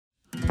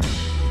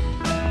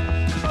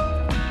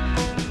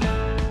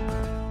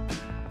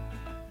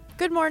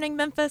Good morning,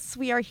 Memphis.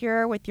 We are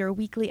here with your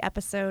weekly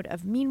episode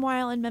of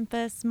Meanwhile in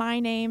Memphis. My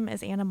name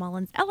is Anna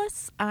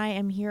Mullins-Ellis. I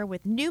am here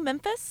with New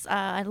Memphis,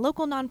 a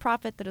local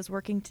nonprofit that is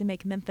working to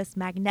make Memphis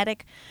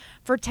magnetic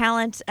for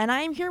talent. And I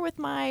am here with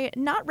my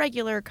not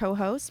regular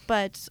co-host,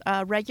 but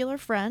regular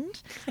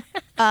friend.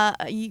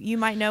 You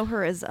might know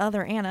her as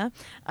Other Anna.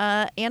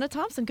 Anna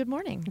Thompson, good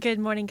morning. Good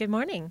morning, good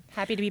morning.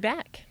 Happy to be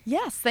back.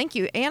 Yes, thank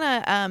you.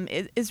 Anna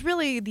is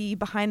really the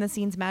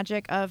behind-the-scenes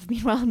magic of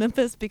Meanwhile in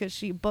Memphis because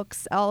she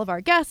books all of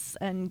our guests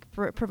and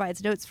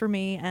provides notes for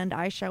me, and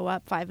I show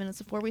up 5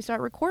 minutes before we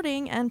start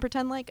recording and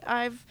pretend like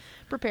I've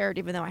prepared,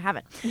 even though I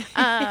haven't.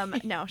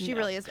 No, she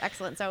really is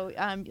excellent. So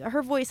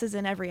her voice is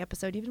in every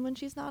episode, even when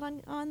she's not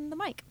on the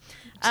mic.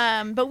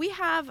 But we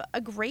have a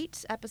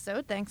great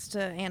episode, thanks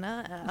to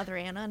Anna, Other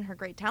Anna, and her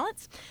great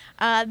talents.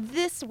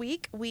 This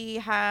week, we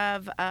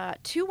have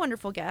two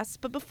wonderful guests,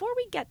 but before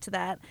we get to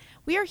that,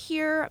 we are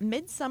here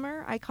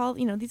midsummer. I call,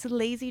 these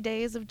lazy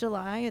days of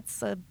July.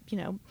 It's,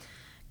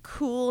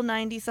 cool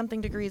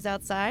 90-something degrees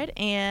outside,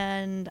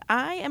 and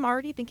I am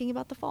already thinking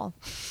about the fall.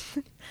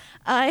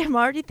 I am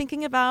already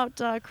thinking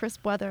about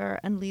crisp weather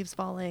and leaves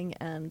falling,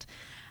 and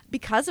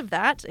because of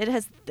that,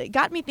 it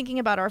got me thinking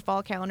about our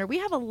fall calendar. We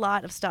have a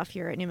lot of stuff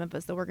here at New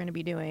Memphis that we're going to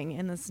be doing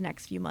in this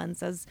next few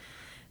months as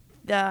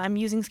I'm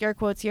using scare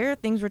quotes here,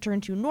 things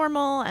return to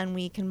normal and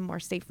we can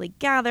more safely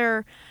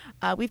gather.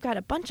 We've got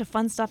a bunch of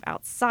fun stuff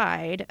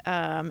outside.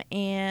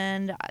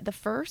 And the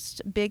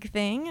first big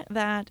thing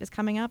that is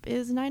coming up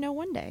is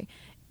 901 Day.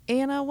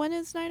 Anna, when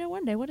is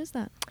 901 Day? What is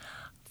that?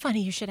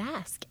 Funny you should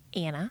ask,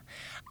 Anna.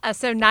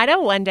 So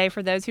 901 Day,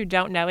 for those who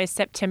don't know, is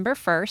September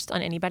 1st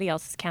on anybody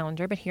else's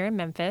calendar, but here in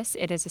Memphis,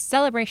 it is a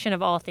celebration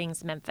of all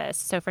things Memphis.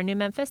 So for New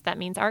Memphis, that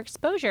means our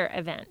exposure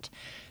event.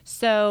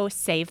 So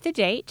save the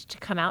date to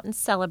come out and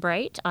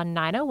celebrate on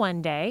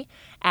 901 Day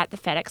at the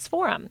FedEx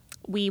Forum.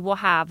 We will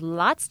have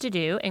lots to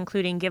do,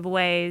 including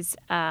giveaways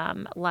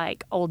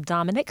like Old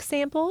Dominick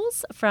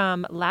samples.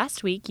 From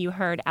last week, you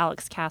heard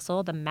Alex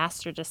Castle, the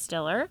master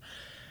distiller.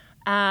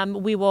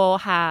 We will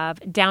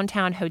have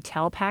downtown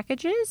hotel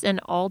packages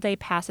and all-day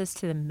passes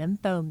to the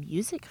Mempho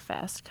Music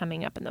Fest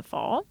coming up in the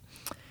fall.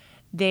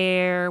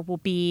 There will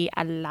be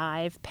a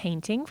live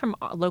painting from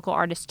local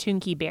artist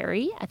Tunky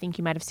Berry. I think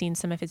you might have seen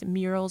some of his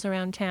murals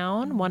around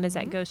town. Mm-hmm. One is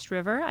at Ghost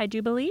River, I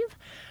do believe.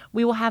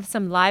 We will have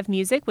some live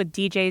music with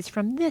DJs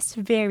from this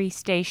very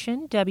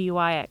station,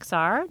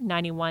 WYXR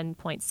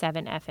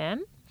 91.7 FM.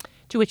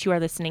 To which you are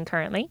listening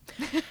currently.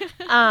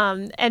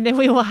 And then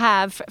we will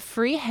have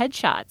free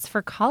headshots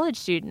for college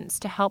students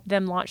to help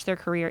them launch their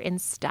career in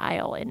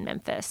style in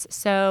Memphis.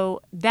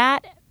 So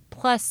that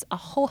plus a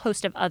whole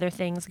host of other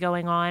things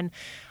going on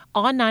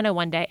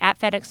 901 Day at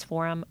FedEx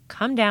Forum.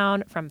 Come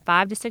down from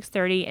 5 to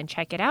 6:30 and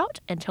check it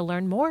out. And to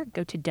learn more,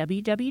 go to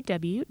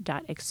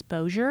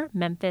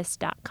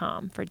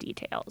www.exposurememphis.com for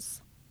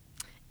details.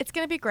 It's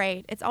going to be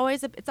great. It's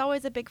always a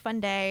big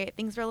fun day.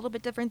 Things are a little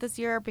bit different this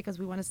year because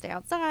we want to stay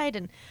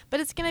outside, but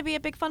it's going to be a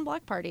big fun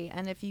block party.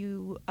 And if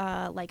you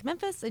like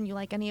Memphis and you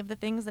like any of the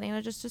things that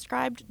Anna just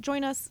described,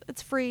 join us.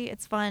 It's free.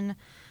 It's fun.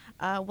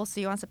 We'll see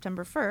you on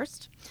September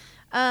 1st.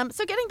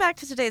 So getting back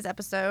to today's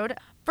episode,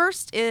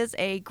 first is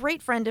a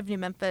great friend of New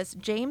Memphis,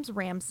 James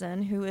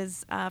Ramson, who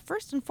is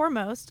first and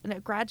foremost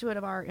a graduate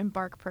of our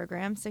Embark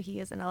program. So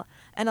he is an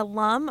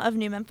alum of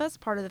New Memphis,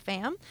 part of the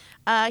fam.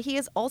 He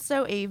is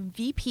also a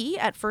VP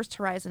at First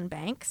Horizon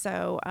Bank,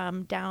 so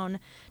down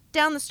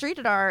the street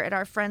at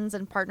our friends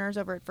and partners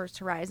over at First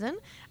Horizon.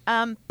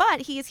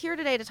 But he is here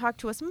today to talk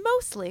to us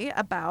mostly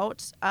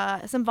about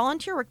some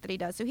volunteer work that he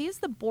does. So he is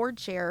the board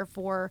chair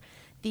for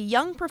the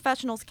Young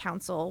Professionals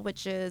Council,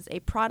 which is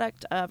a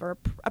project of,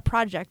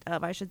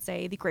 I should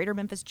say, the Greater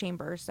Memphis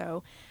Chamber.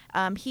 So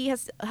he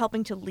is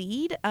helping to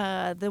lead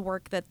the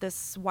work that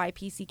this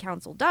YPC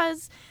Council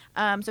does.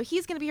 So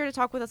he's going to be here to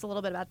talk with us a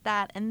little bit about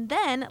that. And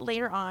then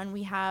later on,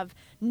 we have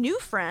new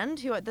friend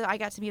who I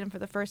got to meet him for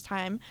the first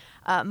time,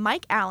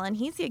 Mike Allen.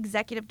 He's the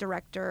executive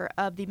director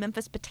of the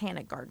Memphis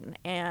Botanic Garden,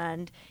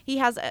 and he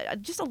has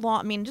just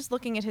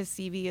looking at his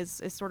CV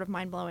is sort of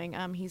mind blowing.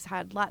 He's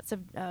had lots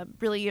of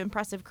really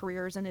impressive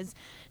careers and is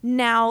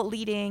now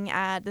leading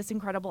at this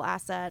incredible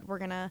asset. We're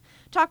going to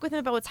talk with him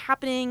about what's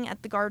happening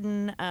at the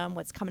garden,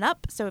 what's coming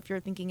up. So if you're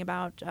thinking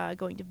about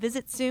going to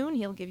visit soon,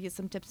 he'll give you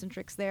some tips and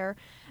tricks there.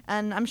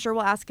 And I'm sure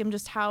we'll ask him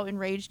just how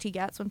enraged he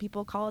gets when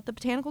people call it the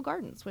Botanical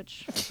Gardens,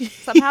 which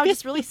somehow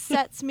just really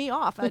sets me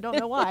off. I don't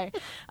know why.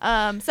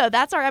 So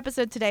that's our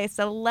episode today.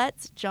 So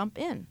let's jump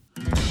in.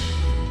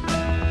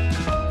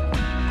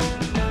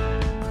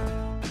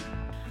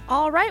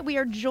 All right, we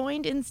are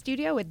joined in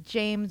studio with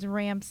James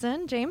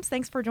Ramson. James,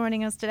 thanks for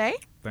joining us today.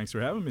 Thanks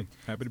for having me.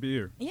 Happy to be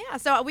here. Yeah,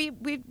 so we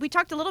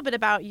talked a little bit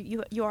about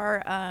you. You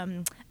are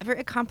a very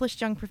accomplished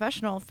young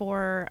professional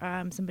for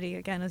somebody,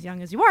 again, as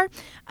young as you are.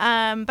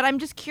 But I'm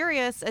just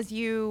curious, as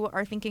you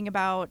are thinking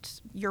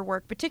about your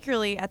work,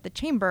 particularly at the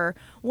Chamber,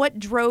 what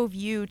drove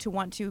you to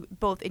want to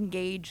both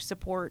engage,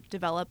 support,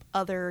 develop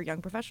other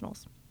young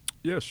professionals?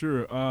 Yeah,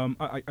 sure.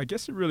 I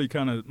guess it really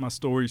kind of, my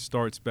story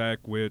starts back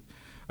with,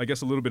 I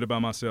guess, a little bit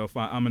about myself.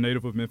 I'm a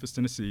native of Memphis,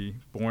 Tennessee,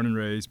 born and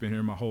raised, been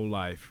here my whole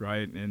life,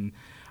 right? And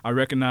I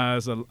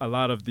recognize a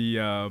lot of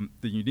the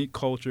unique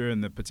culture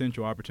and the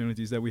potential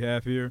opportunities that we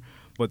have here.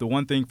 But the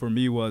one thing for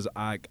me was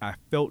I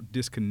felt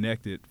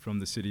disconnected from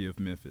the city of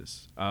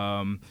Memphis.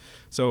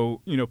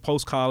 So,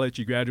 post-college,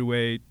 you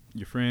graduate,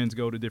 your friends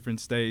go to different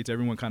states,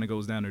 everyone kind of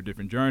goes down their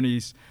different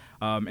journeys.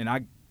 And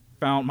I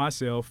found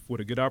myself with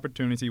a good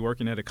opportunity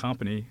working at a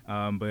company,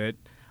 but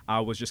I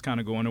was just kind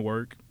of going to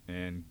work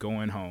and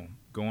going home,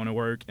 going to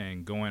work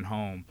and going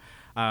home.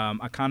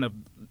 I kind of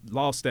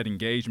lost that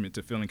engagement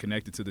to feeling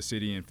connected to the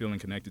city and feeling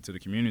connected to the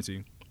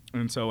community.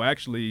 And so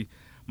actually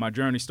my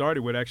journey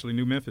started with actually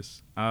New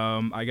Memphis.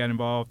 I got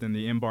involved in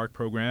the Embark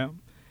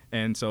program,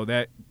 and so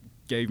that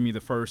gave me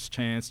the first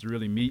chance to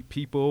really meet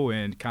people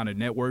and kind of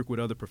network with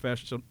other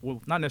professionals,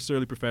 well, not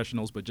necessarily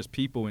professionals, but just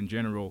people in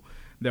general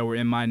that were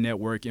in my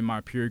network, in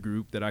my peer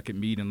group that I could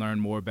meet and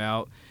learn more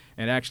about.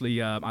 And actually,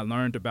 I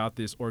learned about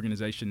this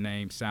organization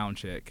named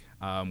Soundcheck,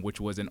 which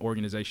was an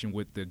organization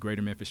with the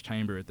Greater Memphis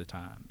Chamber at the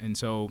time. And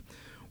so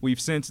we've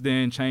since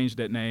then changed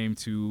that name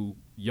to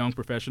Young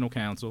Professional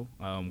Council,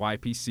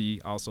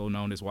 YPC, also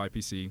known as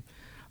YPC.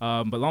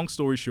 But long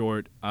story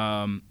short,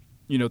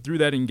 through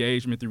that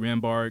engagement through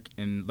Embark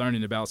and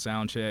learning about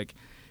Soundcheck,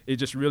 it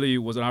just really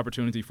was an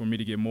opportunity for me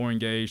to get more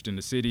engaged in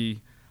the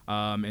city.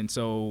 And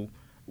so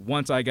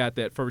once I got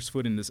that first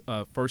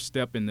first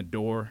step in the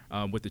door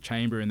with the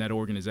chamber and that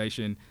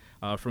organization,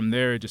 from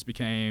there it just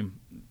became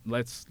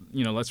let's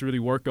really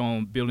work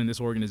on building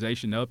this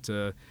organization up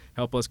to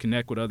help us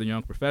connect with other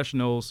young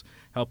professionals,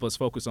 help us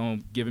focus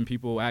on giving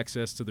people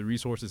access to the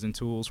resources and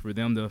tools for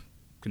them to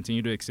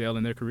continue to excel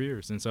in their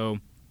careers. And so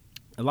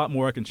a lot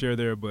more I can share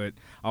there, but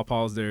I'll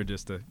pause there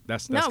just to,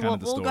 that's kind of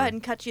the story. We'll go ahead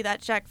and cut you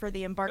that check for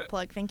the Embark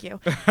plug. Thank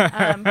you.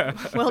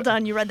 Well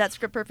done. You read that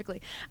script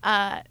perfectly.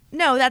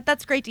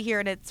 That's great to hear,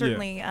 and it's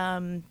certainly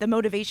the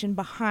motivation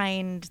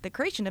behind the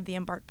creation of the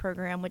Embark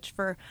program, which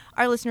for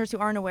our listeners who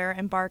aren't aware,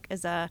 Embark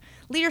is a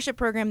leadership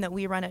program that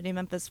we run at New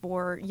Memphis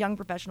for young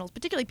professionals,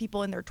 particularly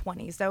people in their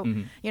 20s. So,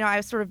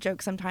 I sort of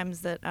joke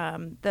sometimes that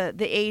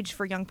the age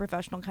for young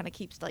professional kind of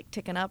keeps like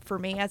ticking up for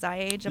me as I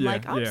age.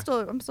 I'm still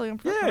a young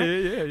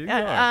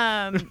professional.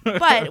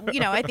 But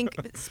I think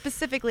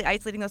specifically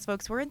isolating those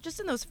folks who are just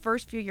in those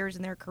first few years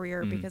in their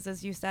career, because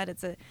as you said,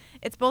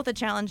 it's both a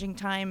challenging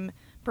time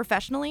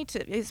professionally,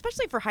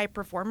 especially for high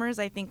performers.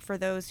 I think for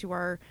those who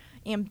are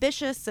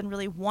ambitious and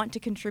really want to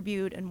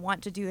contribute and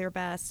want to do their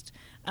best,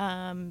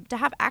 to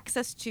have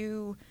access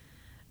to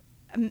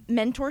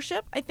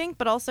mentorship, I think,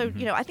 but also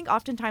I think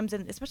oftentimes,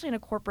 especially in a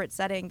corporate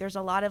setting, there's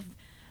a lot of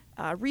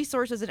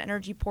resources and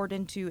energy poured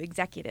into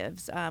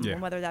executives,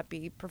 whether that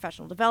be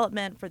professional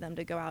development for them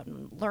to go out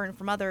and learn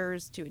from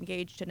others, to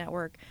engage, to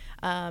network.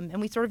 And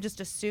we sort of just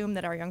assume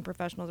that our young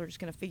professionals are just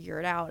going to figure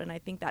it out. And I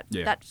think that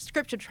that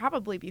script should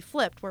probably be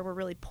flipped, where we're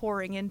really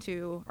pouring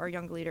into our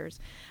young leaders.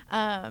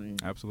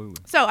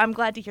 Absolutely. So I'm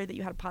glad to hear that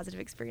you had a positive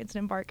experience in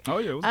Embark. Oh,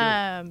 yeah, it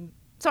was good.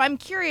 So I'm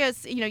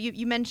curious,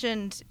 you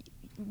mentioned,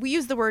 we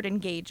use the word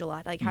engage a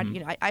lot. Like how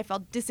I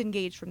felt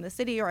disengaged from the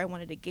city, or I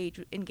wanted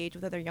to engage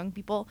with other young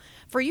people.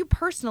 For you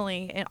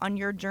personally, on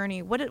your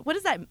journey, what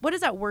does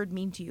that word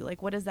mean to you?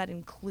 Like, what does that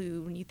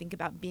include when you think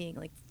about being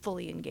like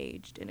fully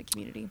engaged in a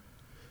community?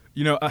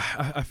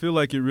 I feel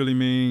like it really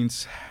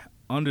means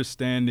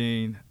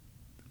understanding.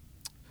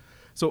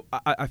 So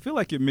I feel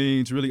like it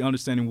means really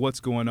understanding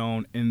what's going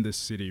on in the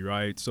city,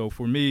 right? So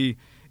for me,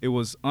 it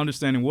was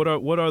understanding what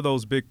are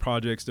those big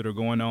projects that are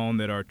going on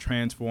that are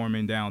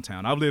transforming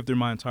downtown. I've lived there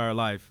my entire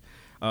life.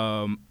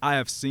 I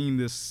have seen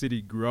this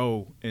city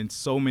grow in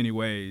so many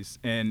ways,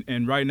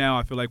 and right now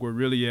I feel like we're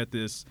really at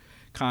this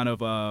kind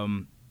of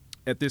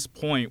at this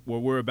point where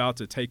we're about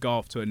to take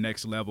off to a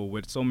next level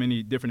with so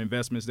many different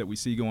investments that we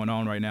see going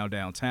on right now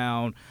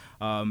downtown,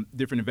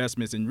 different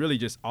investments in really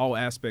just all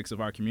aspects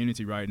of our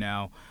community right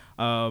now.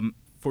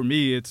 For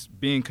me, it's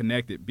being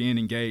connected, being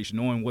engaged,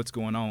 knowing what's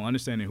going on,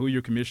 understanding who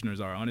your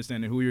commissioners are,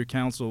 understanding who your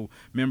council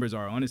members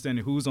are,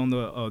 understanding who's on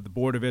the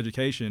Board of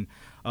Education,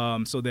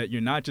 so that you're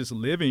not just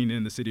living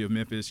in the city of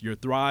Memphis, you're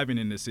thriving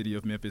in the city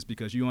of Memphis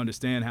because you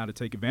understand how to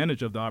take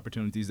advantage of the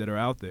opportunities that are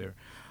out there.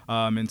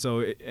 And so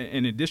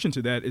in addition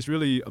to that, it's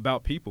really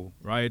about people,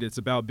 right? It's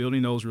about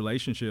building those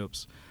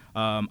relationships.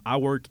 I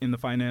work in the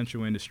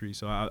financial industry,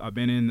 so I've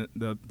been in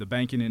the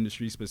banking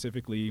industry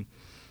specifically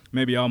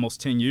maybe almost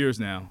 10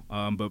 years now.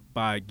 But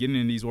by getting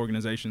in these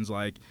organizations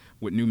like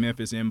with New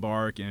Memphis,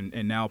 Embark, and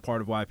now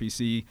part of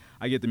YPC,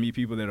 I get to meet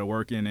people that are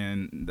working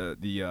in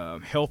the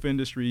health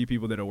industry,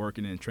 people that are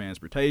working in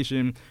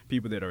transportation,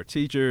 people that are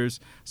teachers.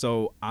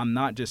 So I'm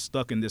not just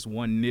stuck in this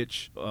one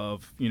niche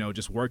of,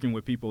 just working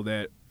with people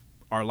that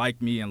are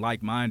like me and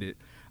like-minded.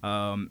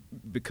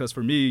 Because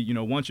for me,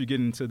 once you get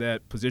into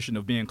that position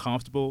of being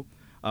comfortable,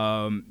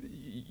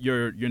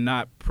 you're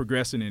not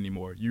progressing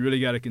anymore. You really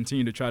got to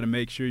continue to try to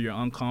make sure you're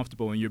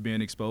uncomfortable and you're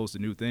being exposed to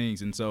new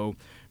things. And so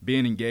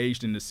being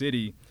engaged in the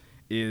city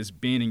is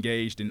being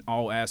engaged in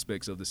all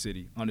aspects of the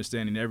city,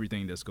 understanding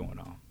everything that's going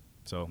on.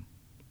 So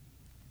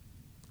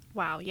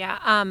Wow.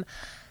 Yeah.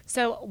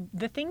 So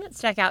the thing that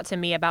stuck out to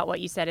me about what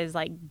you said is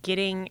like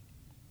getting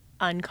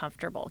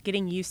uncomfortable,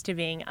 getting used to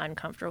being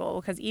uncomfortable.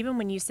 Because even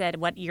when you said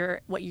what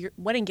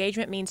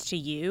engagement means to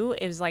you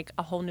is like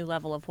a whole new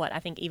level of what I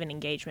think even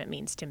engagement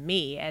means to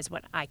me as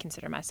what I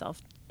consider myself,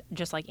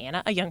 just like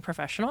Anna, a young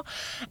professional.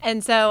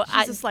 And so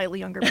She's a slightly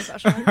younger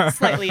professional.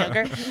 slightly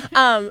younger.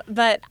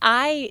 But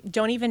I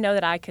don't even know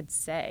that I could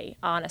say,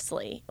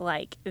 honestly,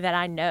 like that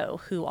I know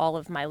who all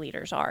of my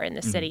leaders are in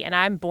the city. And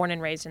I'm born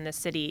and raised in this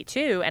city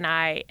too. And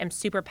I am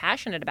super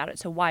passionate about it.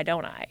 So why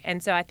don't I?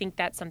 And so I think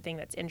that's something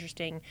that's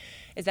interesting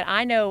is that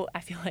I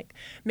feel like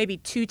maybe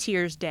 2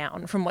 tiers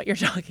down from what you're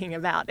talking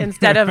about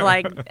instead of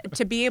like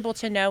to be able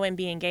to know and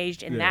be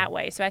engaged in that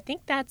way. So I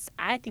think that's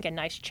a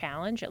nice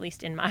challenge, at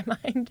least in my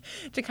mind,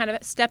 to kind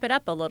of step it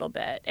up a little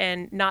bit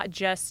and not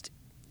just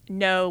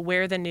know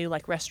where the new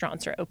like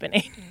restaurants are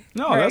opening.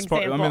 No, that's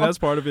part. I mean, that's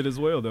part of it as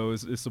well, though.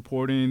 Is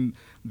supporting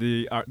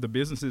the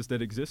businesses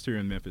that exist here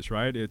in Memphis,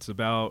 right? It's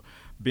about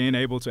being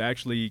able to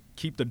actually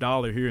keep the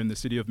dollar here in the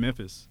city of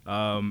Memphis,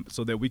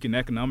 so that we can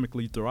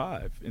economically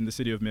thrive in the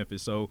city of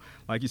Memphis. So,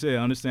 like you said,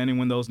 understanding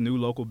when those new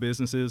local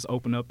businesses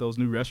open up those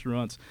new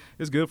restaurants,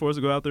 it's good for us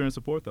to go out there and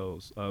support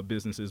those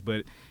businesses.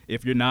 But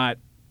if you're not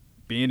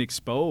being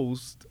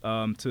exposed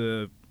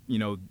to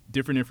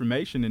different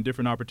information and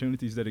different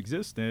opportunities that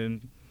exist,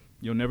 then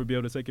you'll never be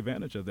able to take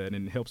advantage of that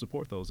and help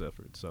support those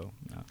efforts. So,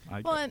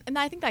 and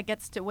I think that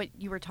gets to what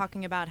you were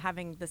talking about,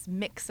 having this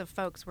mix of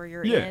folks where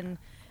you're in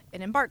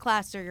an Embark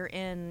class or you're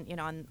in,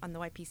 on the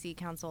YPC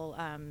council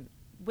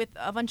with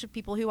a bunch of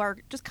people who are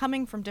just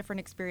coming from different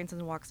experiences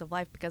and walks of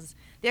life, because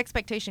the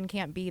expectation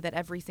can't be that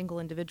every single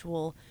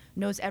individual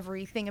knows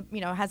everything,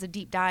 has a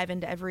deep dive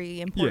into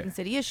every important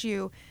city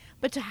issue,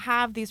 but to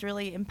have these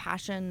really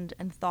impassioned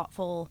and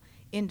thoughtful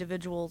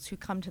individuals who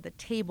come to the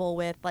table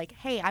with like,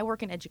 hey, I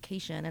work in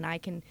education and I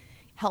can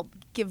help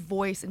give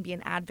voice and be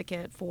an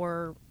advocate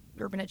for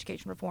urban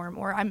education reform,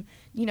 or I'm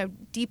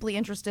deeply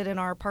interested in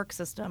our park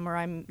system, or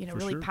I'm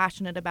really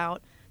passionate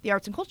about the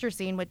arts and culture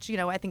scene, which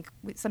I think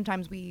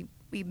sometimes we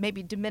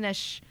maybe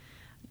diminish.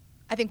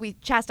 I think we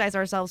chastise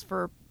ourselves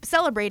for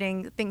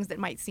celebrating things that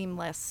might seem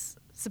less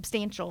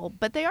substantial,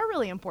 but they are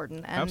really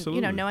important. And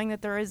Absolutely. Knowing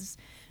that there is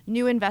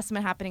new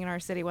investment happening in our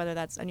city, whether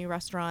that's a new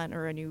restaurant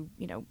or a new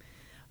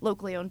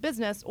locally owned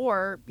business,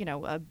 or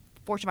a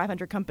Fortune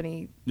 500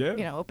 company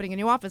opening a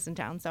new office in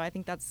town. So I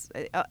think that's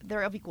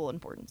they're of equal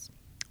importance.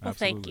 Well,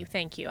 Absolutely.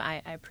 thank you.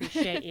 I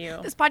appreciate you.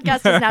 This podcast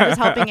is now just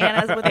helping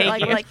Anna with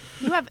it.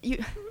 You have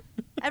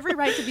every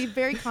right to be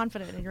very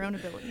confident in your own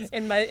abilities.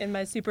 In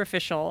my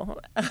superficial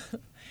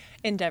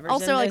endeavors.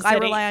 Also, in the I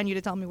city. rely on you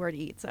to tell me where to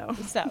eat. So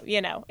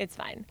it's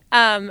fine.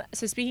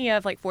 So speaking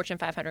of like Fortune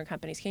 500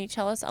 companies, can you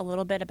tell us a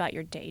little bit about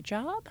your day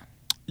job?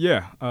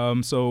 Yeah.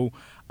 So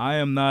I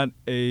am not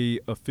I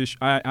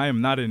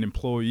am not an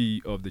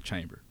employee of the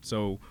chamber.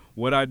 So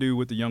what I do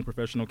with the Young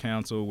Professional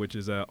Council, which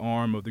is an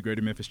arm of the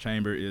Greater Memphis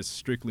Chamber, is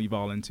strictly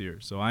volunteer.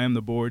 So I am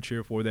the board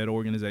chair for that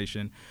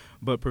organization.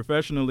 But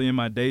professionally, in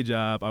my day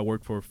job, I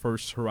work for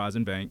First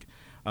Horizon Bank.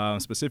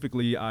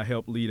 Specifically, I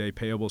help lead a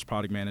payables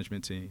product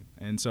management team.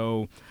 And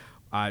so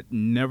I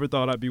never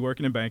thought I'd be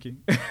working in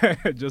banking,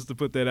 just to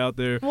put that out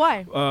there.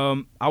 Why?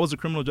 I was a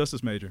criminal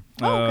justice major.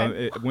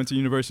 Okay. Went to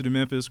University of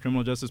Memphis,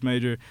 criminal justice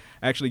major.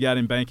 Actually got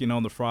in banking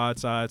on the fraud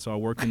side, so I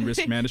worked in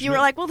risk management. You were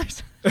like, well,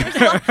 there's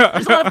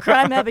a lot of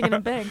crime happening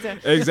in banks. So.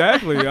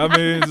 Exactly. I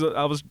mean,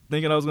 I was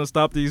thinking I was going to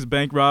stop these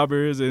bank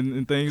robbers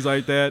and things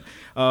like that.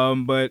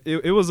 But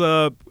it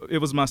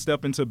was my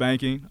step into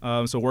banking.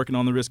 So working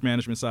on the risk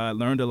management side,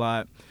 learned a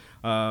lot.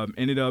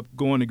 Ended up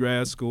going to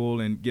grad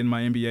school and getting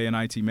my MBA in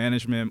IT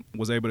management,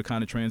 was able to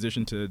kind of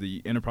transition to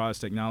the enterprise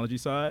technology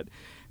side.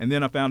 And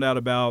then I found out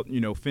about,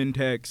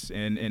 fintechs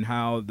and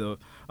how the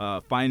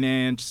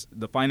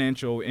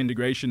financial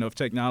integration of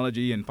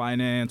technology and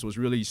finance was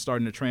really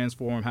starting to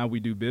transform how we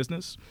do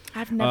business.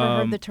 I've never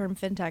heard the term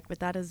fintech, but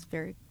that is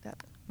very...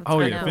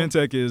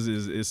 Fintech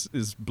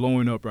is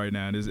blowing up right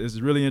now. It's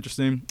really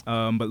interesting.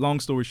 But long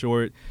story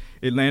short,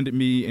 it landed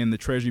me in the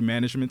treasury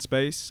management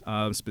space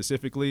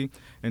specifically.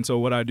 And so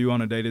what I do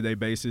on a day-to-day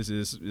basis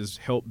is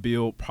help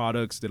build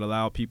products that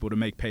allow people to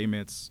make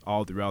payments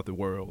all throughout the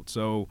world.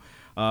 So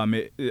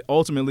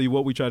ultimately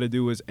what we try to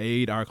do is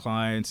aid our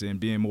clients in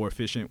being more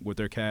efficient with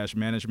their cash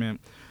management.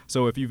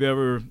 So if you've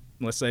ever,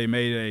 let's say,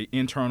 made an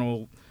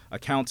internal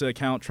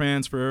account-to-account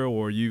transfer,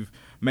 or you've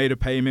made a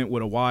payment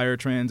with a wire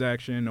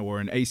transaction or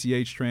an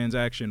ACH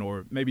transaction,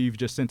 or maybe you've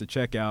just sent a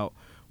check out,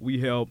 we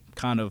help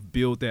kind of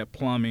build that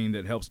plumbing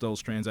that helps those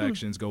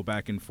transactions go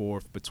back and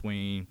forth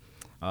between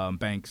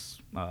banks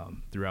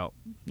throughout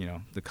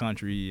the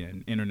country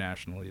and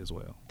internationally as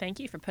well. Thank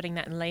you for putting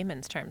that in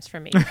layman's terms for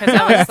me, because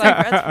I was like,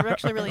 that's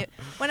actually really.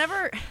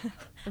 Whenever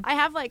I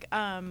have like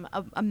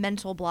a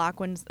mental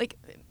block when, like,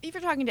 if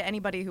you're talking to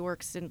anybody who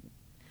works in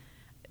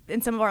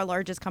in some of our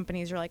largest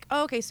companies, you're like,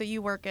 oh, okay, so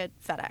you work at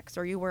FedEx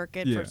or you work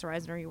at Yeah. First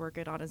Horizon or you work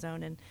at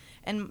AutoZone,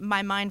 and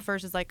my mind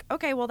first is like,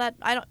 okay, well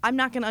I'm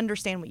not going to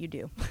understand what you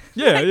do.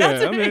 Yeah, Like, yeah.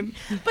 that's I what mean,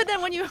 but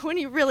then when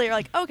you really are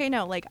like, okay,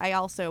 no, like I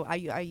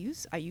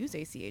use ACH, I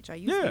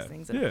use yeah, these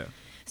things. And yeah.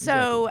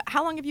 So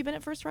how long have you been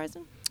at First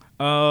Horizon?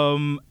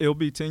 It'll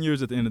be 10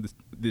 years at the end of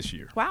this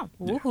year. Wow.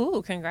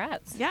 Woohoo!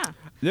 Congrats. Yeah.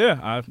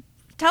 Yeah,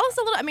 Tell us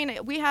a little. I mean,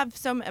 we have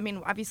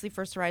obviously,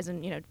 First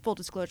Horizon. Full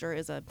disclosure,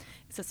 is a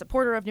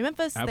supporter of New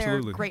Memphis.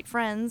 Absolutely. They're great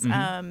friends.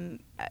 Mhm.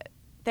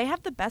 They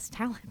have the best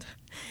talent,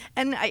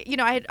 and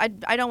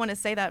I don't want to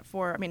say that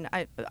for. I mean,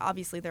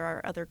 obviously there are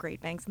other great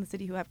banks in the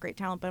city who have great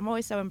talent, but I'm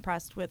always so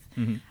impressed with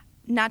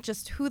not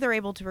just who they're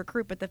able to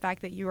recruit, but the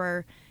fact that you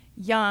are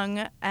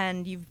young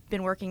and you've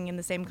been working in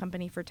the same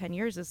company for 10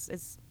 years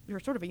is you're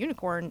sort of a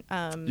unicorn.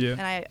 Yeah.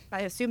 And I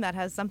assume that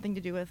has something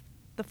to do with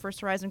the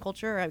First Horizon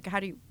culture.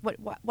 Like,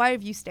 why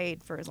have you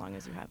stayed for as long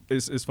as you have?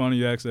 it's funny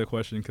you ask that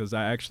question because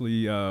I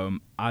actually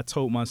I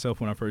told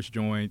myself when I first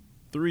joined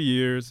 3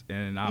 years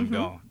and I'm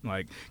gone.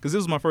 Like, because this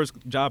was my first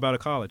job out of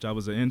college. I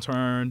was an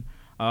intern.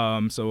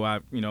 So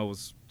it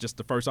was just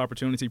the first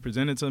opportunity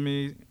presented to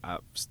me. I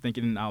was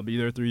thinking I'll be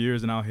there 3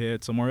 years and I'll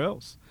head somewhere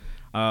else.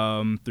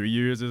 3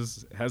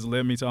 years has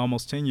led me to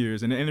almost 10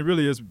 years. And it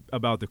really is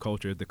about the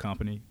culture at the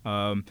company.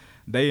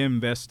 They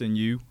invest in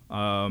you.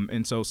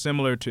 And so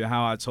similar to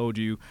how I told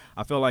you,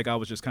 I felt like I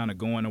was just kind of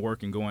going to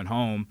work and going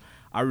home.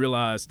 I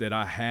realized that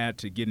I had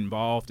to get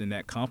involved in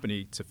that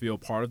company to feel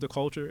part of the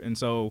culture. And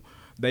so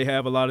they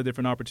have a lot of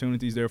different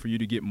opportunities there for you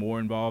to get more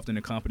involved in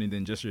the company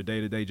than just your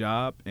day-to-day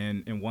job.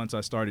 And once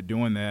I started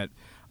doing that,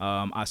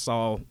 I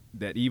saw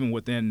that even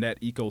within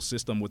that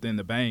ecosystem within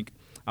the bank,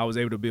 I was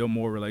able to build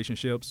more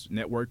relationships,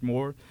 network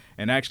more.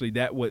 And actually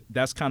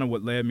that's kind of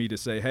what led me to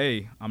say,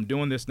 hey, I'm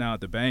doing this now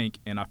at the bank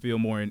and I feel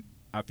more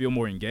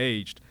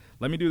engaged.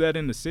 Let me do that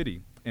in the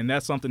city. And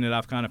that's something that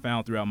I've kind of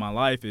found throughout my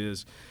life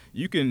is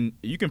you can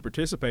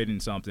participate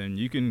in something,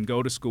 you can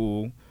go to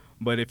school,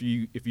 but if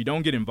you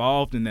don't get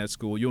involved in that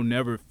school, you'll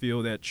never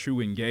feel that true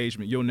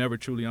engagement. You'll never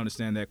truly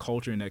understand that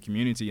culture and that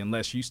community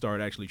unless you start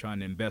actually trying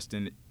to invest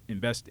in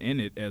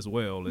it as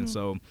well. And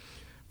so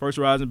First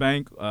Horizon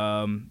Bank,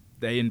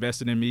 they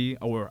invested in me,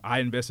 or I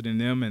invested in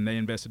them, and they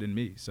invested in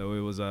me. So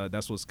it was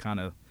that's what's kind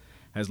of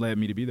has led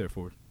me to be there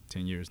for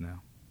 10 years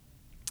now.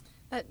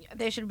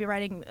 They should be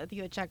writing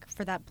you a check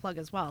for that plug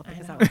as well,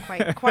 because that was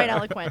quite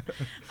eloquent.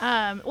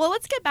 Well,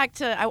 let's get back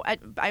to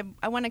I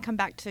want to come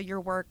back to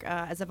your work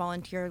as a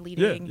volunteer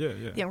leading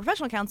the Young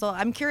Professional Council.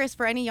 I'm curious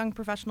for any young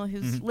professional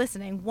who's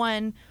listening.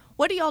 One,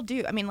 what do y'all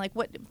do? I mean, like,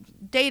 what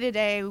day to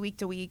day, week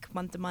to week,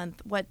 month to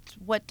month? What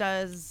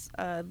does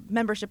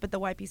membership at the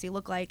YPC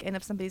look like? And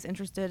if somebody's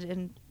interested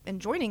in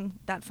joining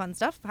that fun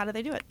stuff, how do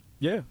they do it?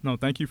 Yeah, no,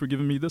 thank you for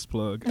giving me this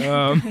plug.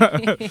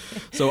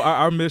 So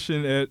our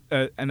mission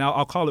and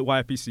I'll call it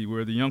YPC.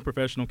 We're the Young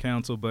Professional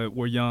Council, but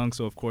we're young,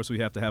 so of course we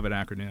have to have an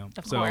acronym.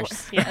 Of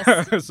course,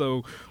 yes.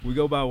 So we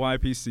go by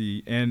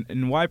YPC, and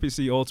in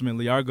YPC,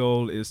 ultimately, our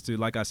goal is to,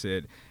 like I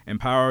said,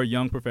 empower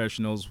young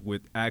professionals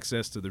with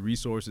access to the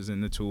resources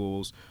and the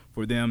tools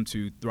for them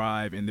to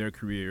thrive in their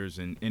careers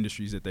and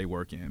industries that they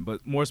work in.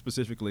 But more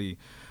specifically,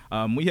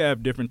 we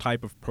have different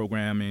type of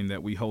programming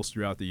that we host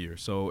throughout the year.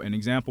 So an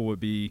example would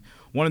be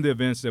one of the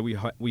events that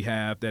we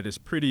have that is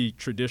pretty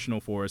traditional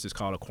for us is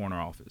called a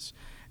corner office.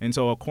 And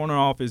so a corner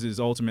office is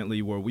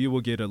ultimately where we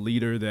will get a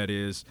leader that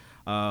is,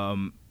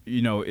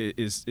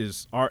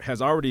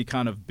 has already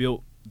kind of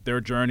built their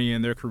journey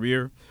in their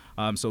career.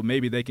 So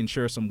maybe they can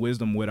share some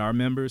wisdom with our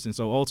members. And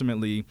so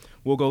ultimately,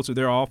 we'll go to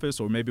their office,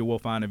 or maybe we'll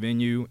find a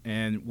venue,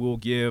 and we'll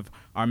give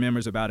our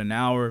members about an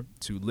hour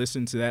to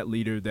listen to that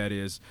leader that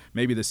is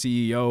maybe the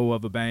CEO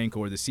of a bank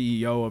or the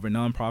CEO of a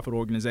nonprofit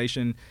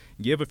organization,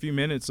 give a few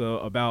minutes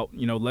about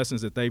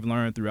lessons that they've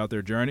learned throughout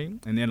their journey,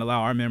 and then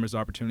allow our members the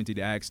opportunity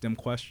to ask them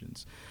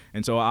questions.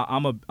 And so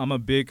I'm a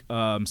big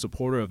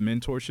supporter of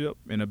mentorship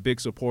and a big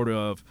supporter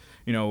of,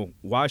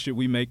 why should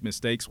we make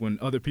mistakes when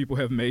other people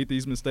have made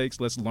these mistakes?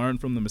 Let's learn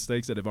from the mistakes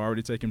that have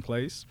already taken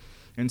place.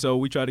 And so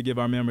we try to give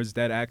our members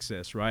that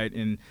access, right?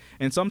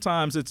 And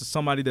sometimes it's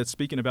somebody that's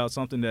speaking about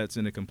something that's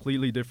in a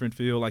completely different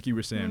field, like you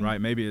were saying,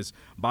 right? Maybe it's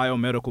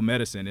biomedical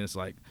medicine. And it's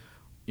like,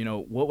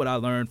 what would I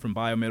learn from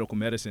biomedical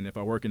medicine if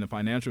I work in the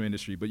financial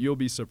industry? But you'll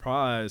be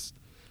surprised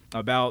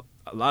about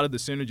a lot of the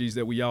synergies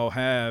that we all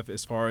have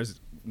as far as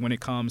when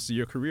it comes to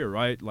your career,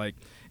 right? Like,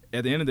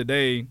 at the end of the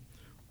day,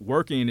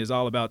 working is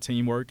all about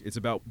teamwork. It's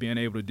about being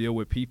able to deal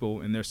with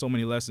people, and there's so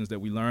many lessons that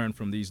we learn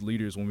from these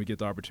leaders when we get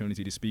the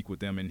opportunity to speak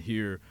with them and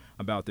hear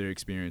about their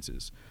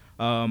experiences.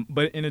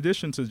 But in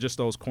addition to just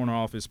those corner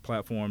office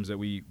platforms that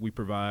we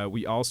provide,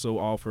 we also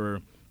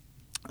offer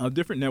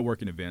different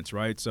networking events,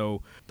 right?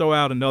 So throw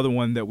out another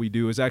one that we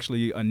do is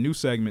actually a new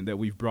segment that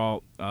we've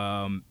brought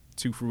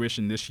to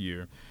fruition this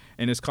year,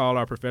 and it's called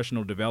our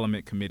Professional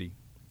Development Committee.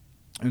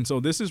 And so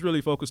this is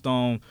really focused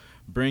on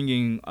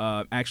bringing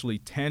actually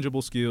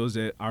tangible skills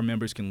that our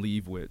members can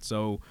leave with.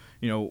 So,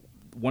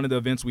 one of the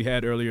events we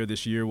had earlier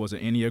this year was an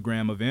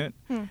Enneagram event.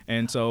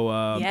 And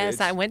so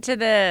yes, I went to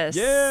this.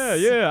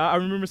 Yeah, I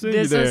remember seeing you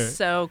This there. is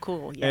so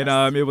cool. Yes.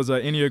 And it was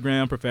an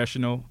Enneagram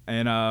professional,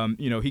 and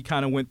he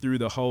kind of went through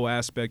the whole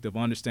aspect of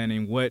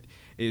understanding what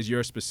is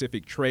your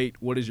specific trait,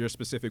 what is your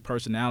specific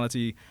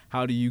personality,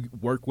 how do you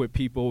work with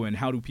people, and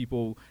how do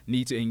people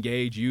need to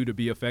engage you to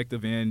be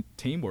effective in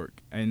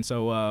teamwork. And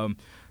so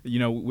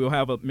we'll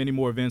have many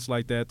more events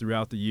like that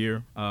throughout the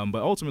year,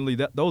 but ultimately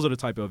those are the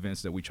type of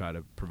events that we try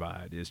to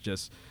provide. It's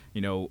just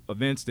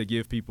events that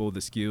give people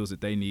the skills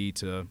that they need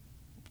to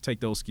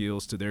take those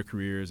skills to their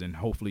careers and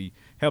hopefully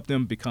help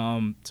them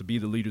to be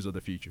the leaders of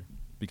the future,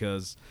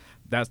 because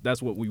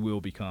that's what we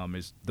will become,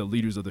 is the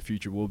leaders of the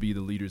future. We'll be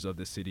the leaders of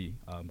the city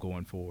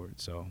going forward.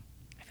 So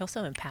I feel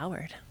so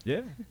empowered.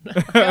 yeah.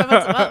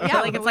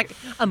 Like it's like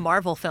a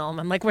Marvel film.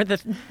 I'm like, we're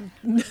the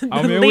leaders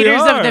we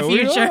are, of the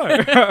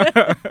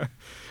future.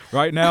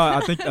 Right now,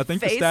 I think the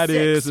Phase stat 6,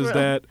 is really.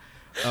 that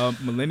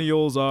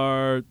millennials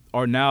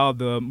are now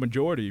the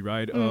majority,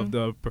 right, of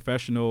the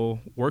professional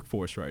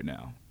workforce right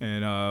now.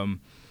 And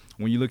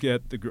when you look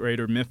at the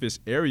greater Memphis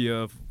area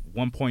of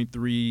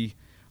 1.3,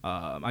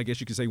 I guess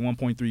you could say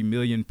 1.3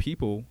 million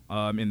people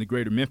in the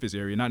greater Memphis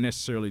area, not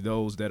necessarily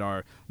those that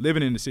are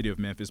living in the city of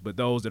Memphis, but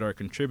those that are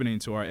contributing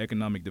to our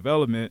economic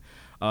development,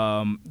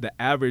 the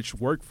average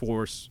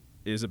workforce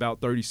is about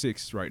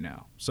 36 right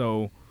now.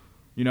 So,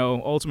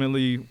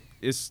 ultimately,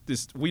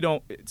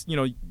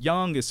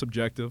 young is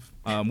subjective.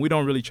 We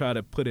don't really try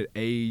to put an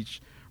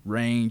age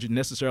range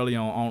necessarily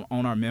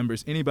on our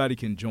members. Anybody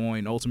can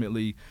join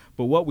ultimately,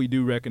 but what we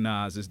do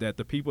recognize is that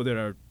the people that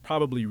are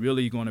probably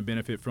really going to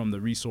benefit from the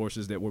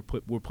resources that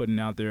we're putting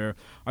out there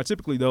are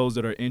typically those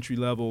that are entry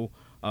level,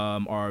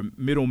 are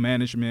middle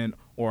management,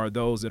 or are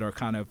those that are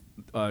kind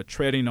of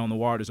treading on the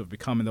waters of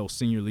becoming those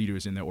senior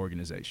leaders in their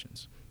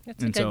organizations.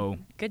 That's a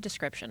good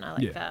description. I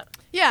like that.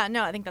 Yeah,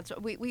 no, I think that's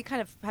what we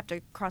kind of have to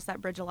cross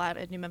that bridge a lot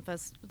at New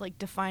Memphis, like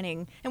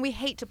defining, and we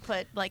hate to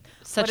put like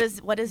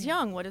what is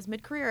young, what is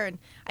mid-career, and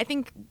I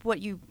think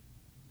what you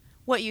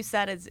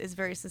said is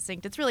very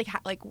succinct. It's really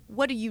like,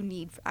 what do you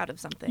need out of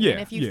something? And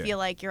if you feel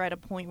like you're at a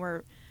point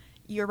where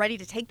you're ready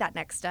to take that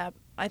next step,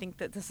 I think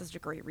that this is a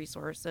great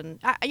resource. And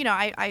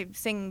I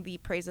sing the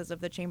praises of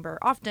the Chamber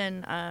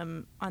often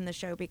on the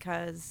show,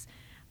 because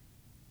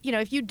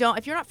if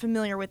you're not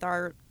familiar with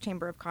our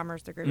Chamber of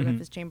Commerce, the Greater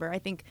Memphis Chamber, I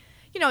think,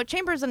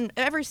 chambers in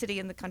every city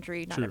in the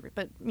country, not every,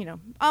 but,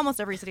 almost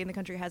every city in the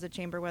country has a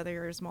chamber, whether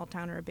you're a small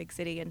town or a big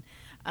city.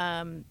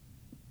 And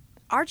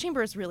our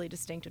chamber is really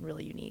distinct and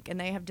really unique. And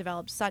they have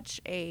developed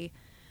such a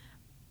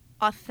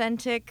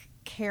authentic,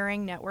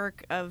 caring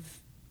network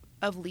of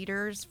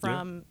leaders,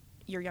 from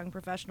your young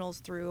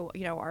professionals through,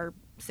 our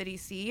city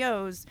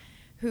CEOs,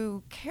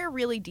 who care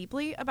really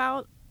deeply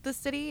about the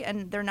city,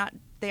 and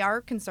they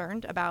are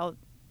concerned about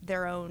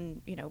their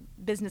own,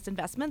 business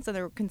investments, and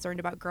they're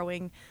concerned about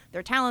growing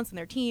their talents and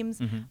their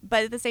teams.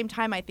 But at the same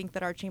time, I think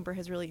that our chamber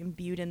has really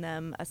imbued in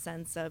them a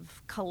sense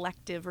of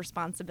collective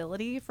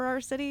responsibility for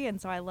our city.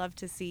 And so I love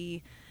to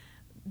see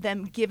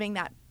them giving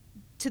that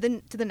to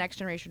the next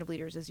generation of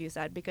leaders, as you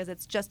said, because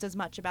it's just as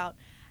much about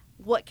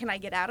what can I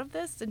get out of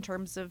this in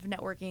terms of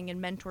networking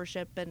and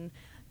mentorship and,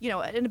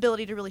 an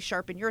ability to really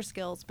sharpen your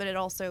skills, but it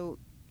also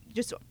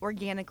just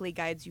organically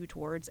guides you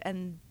towards,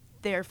 and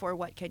therefore,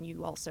 what can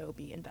you also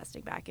be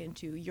investing back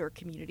into your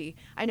community?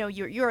 I know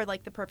you're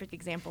like the perfect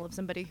example of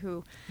somebody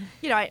who,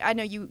 I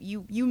know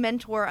you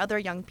mentor other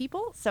young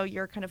people, so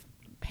you're kind of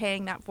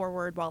paying that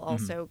forward while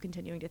also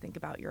continuing to think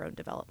about your own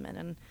development.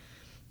 And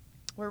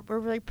we're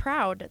really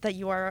proud that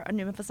you are a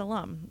New Memphis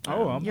alum.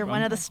 You're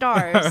one of the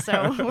stars,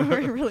 so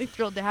we're really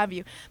thrilled to have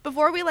you.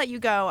 Before we let you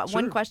go,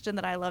 one question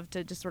that I love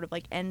to just sort of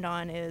like end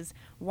on is,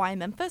 why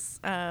Memphis?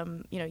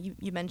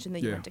 You mentioned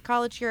that you went to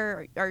college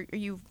here. Are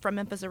you from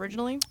Memphis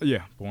originally?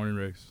 Yeah, born and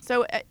raised.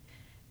 So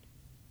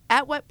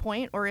at what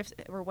point, or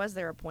was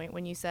there a point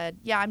when you said,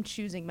 yeah, I'm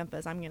choosing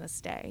Memphis, I'm going to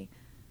stay?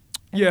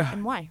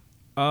 And why?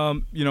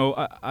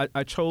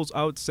 I chose,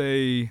 I would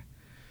say,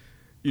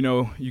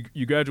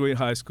 you graduate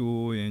high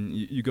school and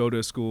you go to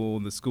the school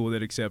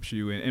that accepts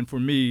you. And for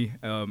me,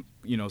 going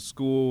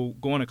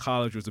to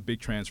college was a big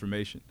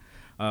transformation.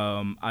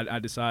 I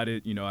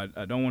decided,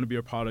 I don't want to be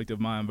a product of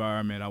my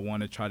environment. I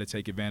want to try to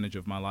take advantage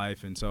of my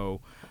life. And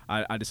so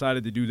I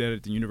decided to do that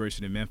at the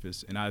University of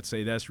Memphis. And I'd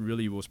say that's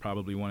really was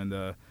probably one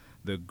of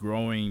the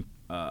growing,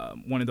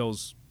 one of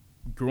those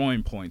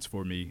growing points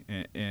for me,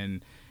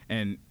 and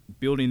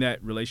building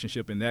that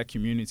relationship in that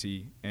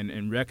community,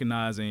 and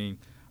recognizing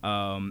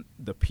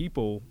the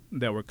people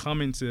that were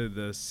coming to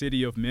the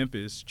city of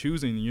Memphis,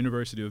 choosing the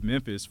University of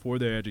Memphis for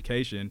their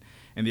education,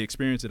 and the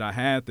experience that I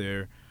had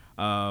there.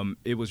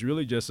 It was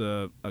really just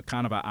a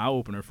kind of an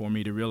eye-opener for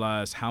me to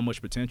realize how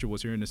much potential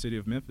was here in the city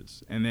of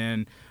Memphis. And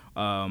then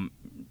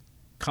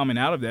coming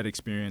out of that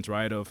experience,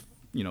 right, of,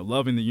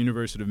 loving the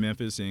University of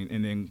Memphis,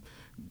 and then,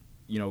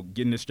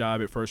 getting this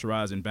job at First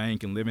Horizon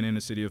Bank and living in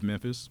the city of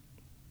Memphis,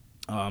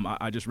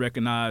 I just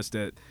recognize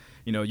that,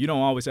 you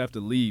don't always have to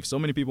leave. So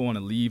many people want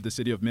to leave the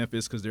city of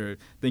Memphis because they're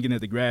thinking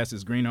that the grass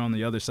is greener on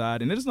the other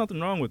side, and there's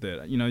nothing wrong with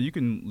that. You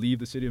can leave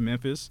the city of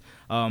Memphis,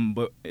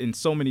 but in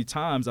so many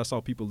times I saw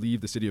people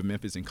leave the city of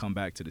Memphis and come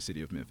back to the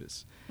city of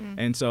Memphis.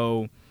 And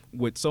so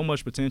with so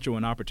much potential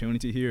and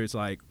opportunity here, it's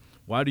like,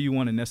 why do you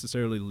want to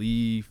necessarily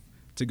leave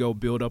to go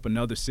build up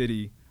another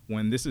city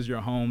when this is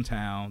your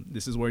hometown,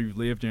 this is where you've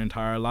lived your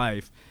entire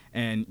life,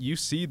 and you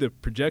see the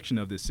projection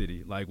of this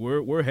city. Like,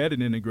 we're headed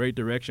in a great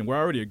direction. We're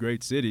already a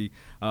great city,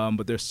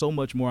 but there's so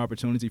much more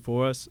opportunity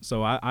for us.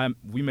 So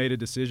we made a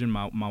decision,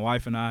 my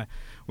wife and I,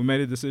 we made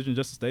a decision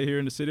just to stay here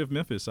in the city of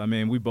Memphis. I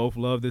mean, we both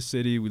love this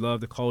city. We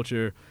love the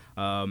culture.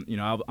 I'm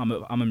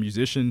a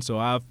musician, so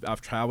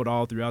I've traveled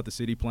all throughout the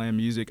city playing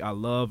music. I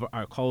love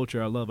our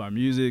culture. I love our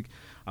music.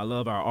 I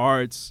love our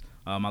arts.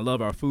 I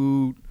love our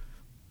food.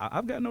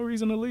 I've got no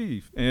reason to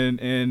leave.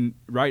 And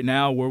right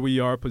now, where we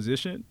are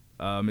positioned,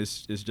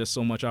 it's just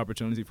so much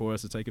opportunity for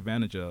us to take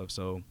advantage of.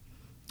 So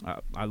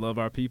I love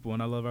our people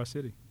and I love our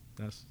city.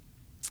 That's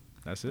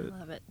it. I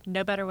love it.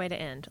 No better way to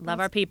end. Love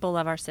our people,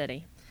 love our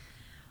city.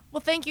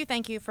 Well, thank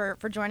you for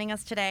joining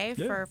us today,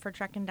 Yeah. for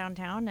Trekking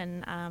Downtown,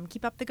 and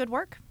keep up the good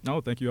work. No,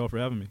 thank you all for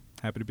having me.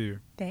 Happy to be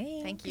here.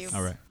 Thanks. Thank you.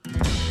 All right.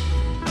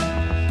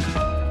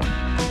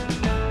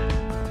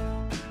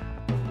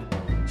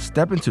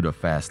 Step into the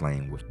fast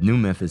lane with New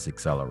Memphis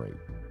Accelerate.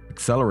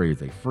 Accelerate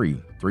is a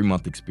free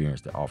 3-month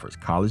experience that offers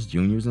college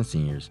juniors and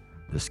seniors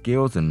the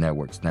skills and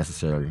networks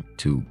necessary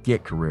to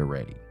get career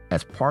ready.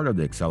 As part of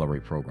the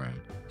Accelerate program,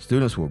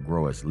 students will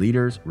grow as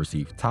leaders,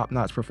 receive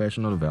top-notch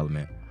professional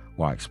development,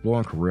 while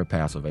exploring career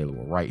paths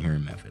available right here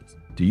in Memphis.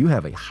 Do you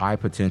have a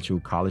high-potential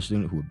college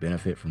student who would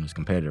benefit from this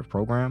competitive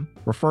program?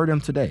 Refer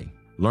them today.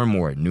 Learn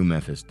more at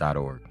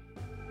newmemphis.org.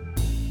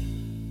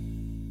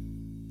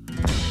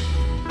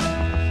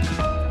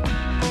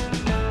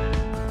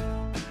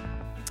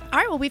 All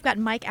right, well, we've got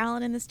Mike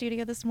Allen in the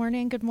studio this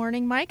morning. Good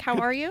morning, Mike. How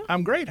are you?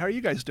 I'm great. How are you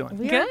guys doing?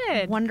 We are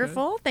Good.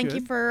 wonderful. Thank you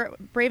Good. for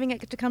braving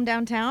it to come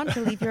downtown to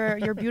leave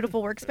your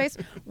beautiful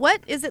workspace. What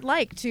is it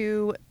like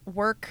to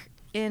work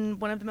in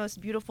one of the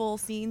most beautiful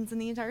scenes in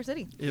the entire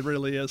city? It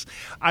really is.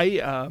 I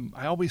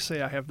always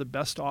say I have the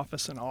best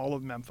office in all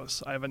of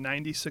Memphis. I have a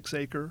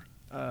 96-acre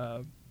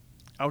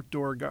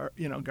outdoor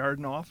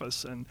garden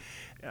office, and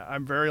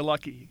I'm very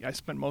lucky. I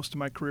spent most of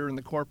my career in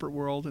the corporate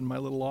world in my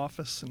little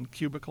office and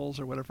cubicles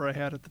or whatever I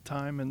had at the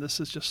time, and this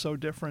is just so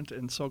different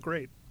and so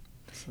great.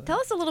 So, Tell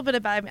us a little bit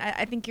about,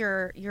 I think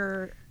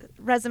your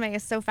resume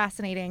is so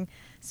fascinating.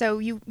 So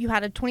you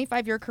had a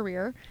 25-year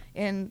career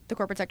in the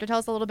corporate sector. Tell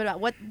us a little bit about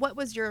what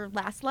was your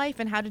last life,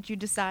 and how did you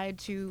decide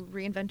to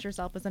reinvent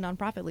yourself as a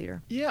nonprofit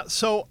leader? yeah,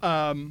 so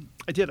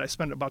I did. I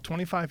spent about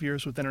 25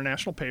 years with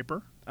International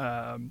Paper,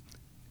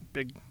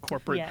 big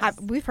corporate. Yes.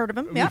 We've heard of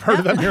them. We've heard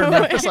of them here in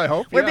Memphis, I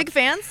hope. We're Yeah. big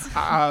fans.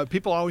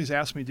 People always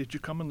ask me, did you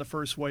come in the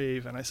first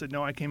wave? And I said,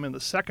 no, I came in the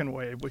second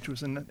wave, which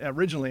was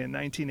originally in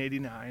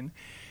 1989.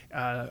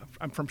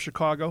 I'm from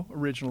Chicago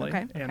originally,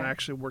 Okay. and I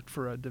actually worked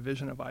for a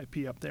division of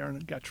IP up there,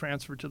 and got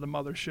transferred to the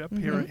mothership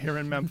Mm-hmm. here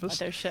in Memphis.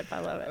 Mothership, I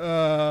love it.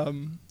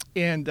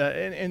 And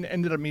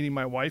ended up meeting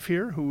my wife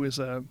here, who is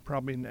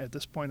probably at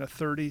this point a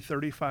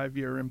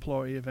 35-year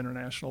employee of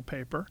International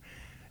Paper.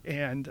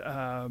 And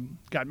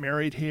got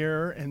married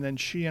here, and then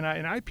she and I,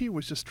 and IP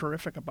was just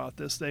terrific about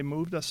this. They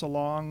moved us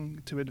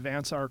along to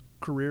advance our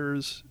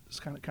careers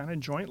kind of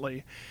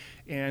jointly,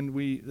 and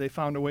they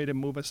found a way to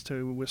move us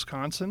to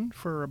Wisconsin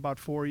for about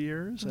 4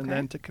 years, and Okay.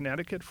 then to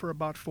Connecticut for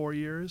about 4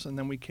 years, and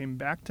then we came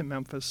back to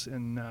Memphis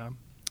in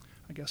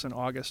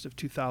August of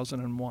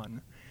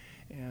 2001.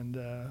 And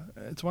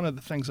it's one of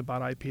the things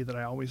about IP that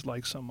I always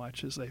like so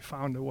much is they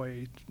found a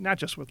way, not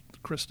just with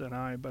Krista and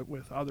I, but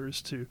with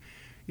others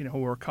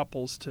who are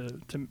couples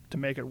to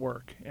make it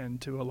work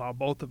and to allow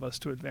both of us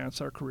to advance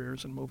our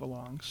careers and move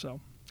along. So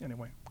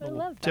anyway, I little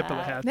love tip of the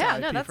that. hat. Yeah, to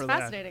no, IP that's for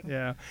fascinating.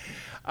 That.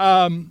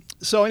 Yeah.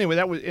 So anyway,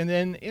 that was, and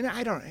then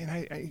I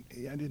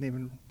didn't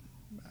even,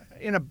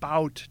 in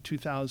about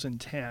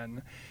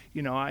 2010,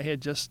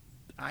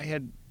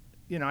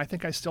 I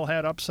think I still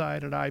had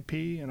upside at IP,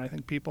 and I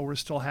think people were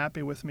still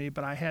happy with me,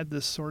 but I had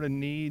this sort of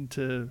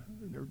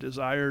or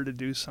desire to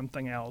do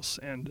something else.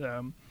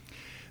 And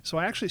so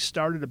I actually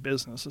started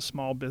a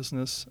small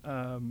business,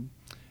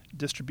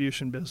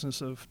 distribution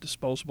business of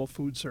disposable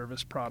food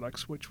service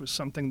products, which was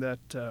something that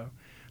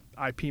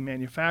IP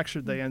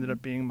manufactured. They ended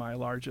up being my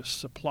largest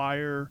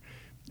supplier.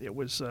 It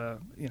was, a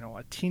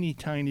teeny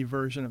tiny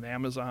version of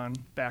Amazon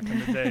back in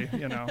the day,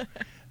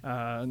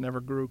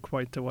 never grew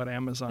quite to what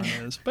Amazon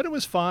is, but it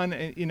was fun,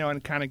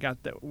 and kind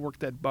of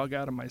worked that bug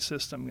out of my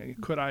system.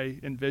 Could I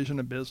envision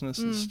a business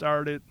and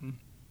start it and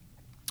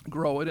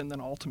grow it and then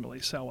ultimately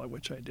sell it,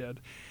 which I did.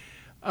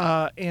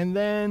 And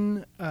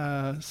then,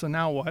 so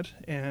now what?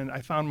 And I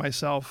found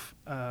myself,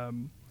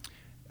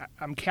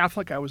 I'm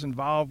Catholic. I was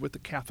involved with the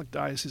Catholic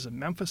Diocese of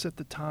Memphis at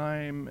the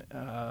time.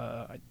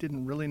 I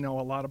didn't really know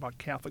a lot about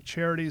Catholic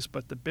Charities,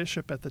 but the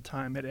bishop at the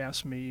time had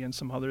asked me and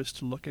some others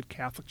to look at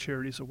Catholic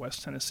Charities of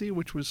West Tennessee,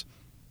 which was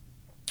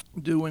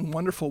doing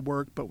wonderful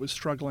work but was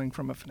struggling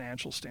from a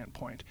financial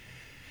standpoint.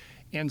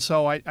 And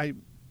so I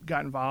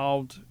got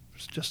involved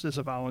just as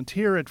a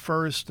volunteer at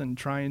first and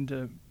trying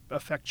to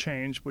affect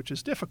change, which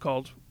is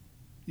difficult,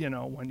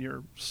 when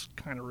you're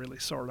kind of really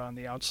sort of on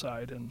the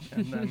outside. And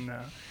then,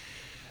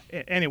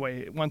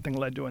 anyway, one thing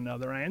led to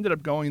another. I ended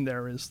up going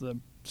there as the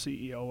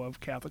CEO of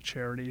Catholic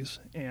Charities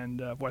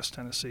and West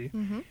Tennessee,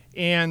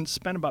 and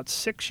spent about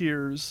 6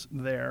 years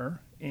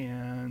there.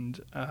 And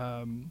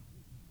a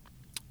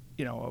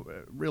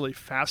really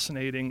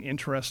fascinating,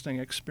 interesting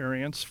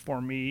experience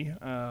for me.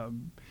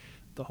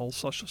 The whole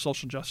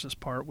social justice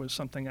part was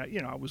something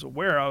I was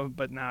aware of,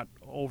 but not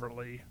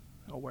overly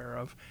aware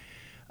of.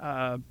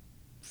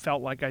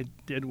 Felt like I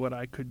did what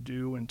I could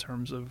do in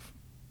terms of,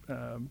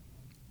 and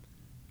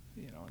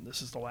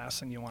this is the last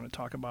thing you want to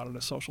talk about at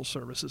a social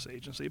services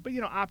agency, but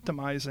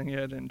optimizing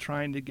it and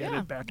trying to get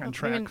it back on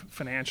track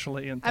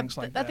financially and things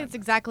like that. That's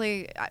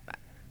exactly.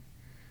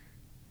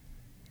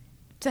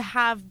 To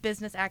have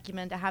business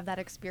acumen, to have that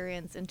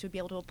experience, and to be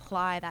able to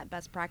apply that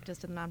best practice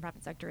to the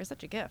nonprofit sector is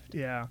such a gift.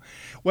 Yeah.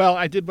 Well,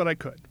 I did what I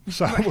could,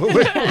 so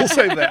we'll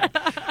say that.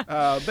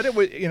 But it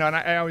was, and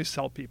I always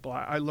tell people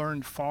I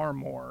learned far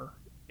more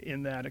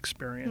in that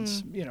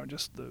experience.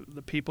 Just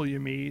the people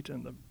you meet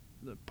and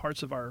the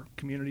parts of our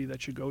community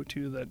that you go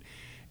to that,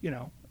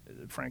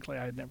 frankly,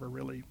 I had never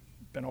really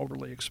been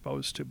overly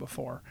exposed to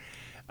before.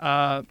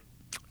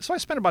 So I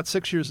spent about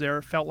 6 years there.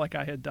 It felt like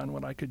I had done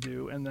what I could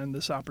do. And then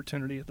this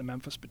opportunity at the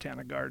Memphis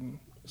Botanic Garden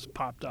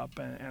popped up,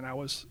 and I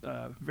was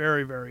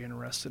very, very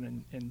interested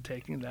in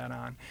taking that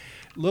on.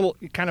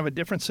 Kind of a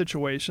different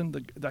situation.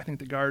 I think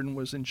the garden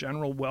was in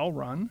general well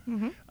run.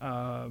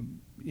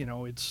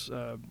 It's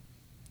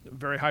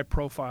very high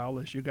profile,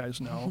 as you guys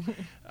know.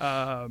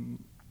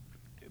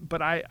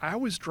 But I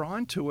was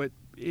drawn to it.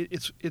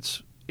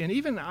 And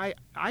even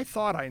I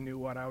thought I knew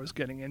what I was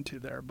getting into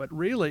there, but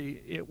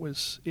really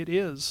it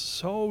is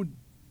so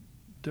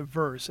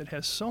diverse. It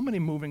has so many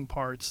moving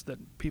parts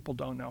that people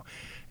don't know.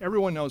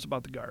 Everyone knows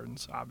about the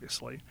gardens,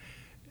 obviously.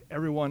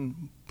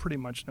 Everyone pretty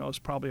much knows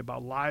probably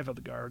about Live at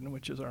the Garden,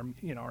 which is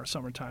our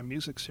summertime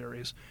music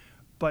series.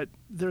 But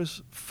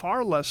there's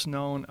far less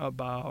known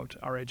about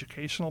our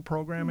educational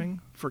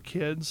programming for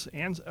kids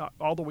and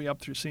all the way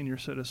up through senior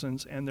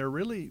citizens. And they're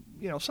really,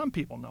 some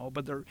people know,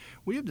 but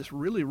we have this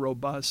really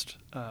robust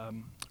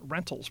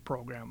rentals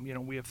program.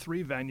 We have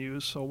 3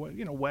 venues, so,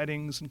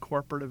 weddings and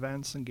corporate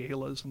events and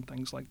galas and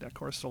things like that. Of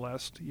course, the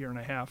last year and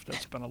a half,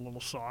 that's been a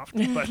little soft.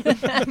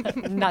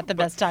 But not the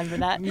best time for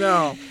that.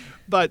 No.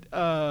 But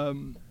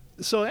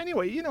so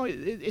anyway,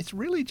 it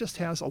really just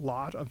has a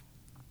lot of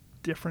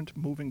different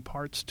moving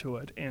parts to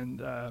it,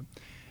 and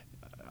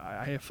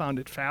I have found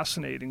it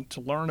fascinating to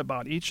learn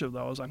about each of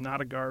those. I'm not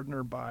a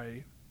gardener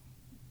by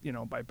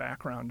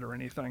background or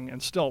anything,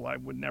 and still I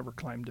would never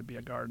claim to be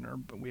a gardener,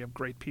 but we have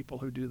great people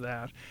who do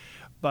that.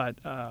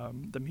 But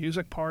the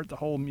music part, the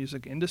whole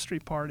music industry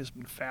part, has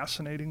been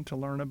fascinating to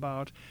learn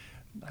about.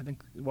 I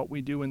think what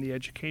we do in the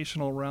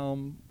educational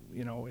realm,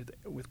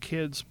 with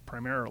kids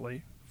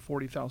primarily,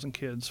 40,000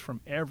 kids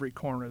from every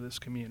corner of this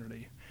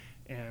community,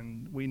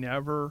 and we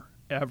never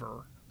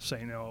ever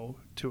say no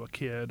to a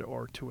kid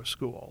or to a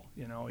school,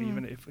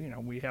 even if,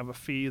 we have a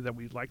fee that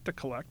we'd like to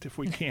collect if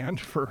we can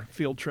for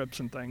field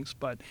trips and things.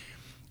 But,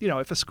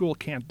 if a school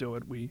can't do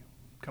it, we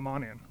come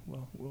on in.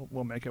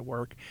 We'll make it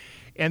work.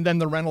 And then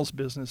the rentals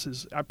business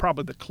is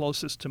probably the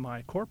closest to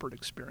my corporate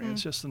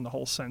experience, just in the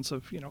whole sense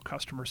of,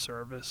 customer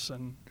service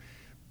and,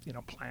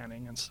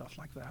 planning and stuff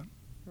like that.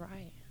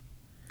 Right.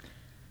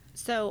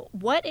 So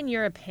what, in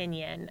your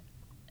opinion,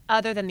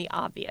 other than the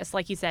obvious,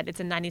 like you said, it's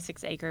a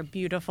 96-acre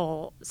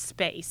beautiful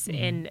space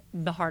in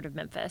the heart of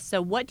Memphis.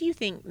 So what do you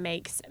think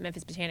makes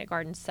Memphis Botanic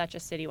Gardens such a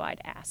citywide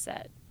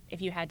asset,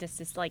 if you had to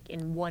just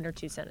in 1 or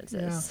 2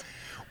 sentences?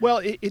 Yeah. Well,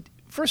 it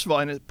first of all,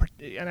 and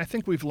I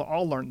think we've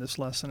all learned this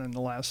lesson in the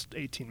last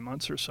 18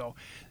 months or so,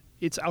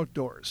 it's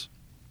outdoors,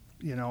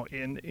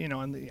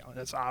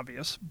 that's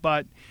obvious.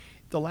 But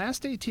the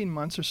last 18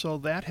 months or so,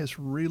 that has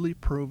really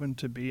proven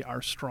to be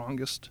our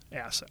strongest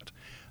asset.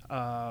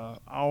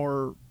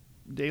 Our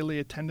daily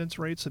attendance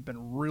rates have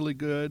been really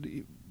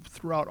good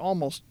throughout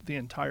almost the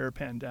entire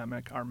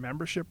pandemic. Our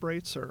membership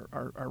rates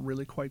are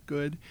really quite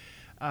good.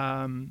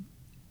 And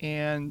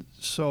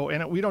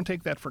we don't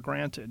take that for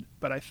granted.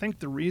 But I think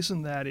the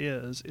reason that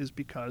is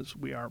because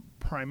we are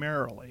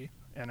primarily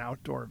an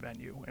outdoor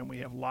venue, and we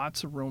have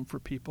lots of room for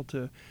people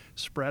to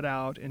spread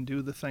out and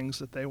do the things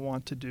that they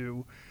want to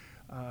do.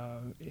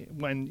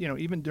 When,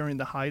 even during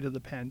the height of the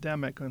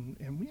pandemic, and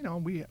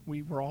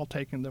we were all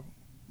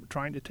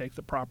trying to take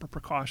the proper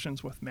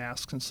precautions with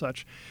masks and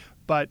such,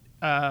 but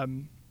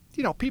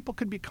people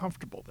could be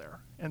comfortable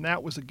there, and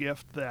that was a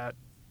gift that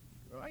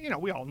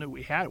we all knew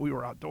we had. We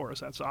were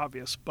outdoors, that's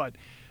obvious, but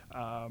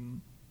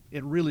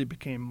it really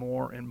became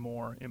more and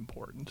more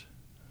important.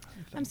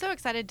 I'm so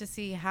excited to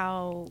see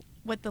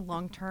what the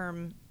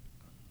long-term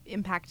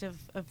impact of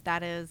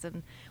that is.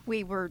 And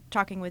we were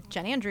talking with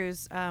Jen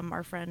Andrews,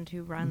 our friend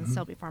who runs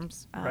Selby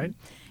Farms, right?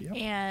 Yep.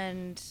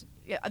 And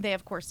they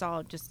of course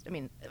saw a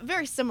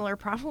very similar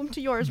problem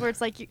to yours, where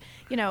it's like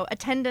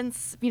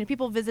attendance,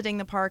 people visiting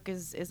the park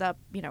is up,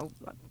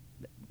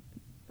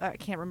 I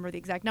can't remember the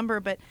exact number,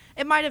 but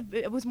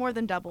it was more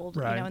than doubled,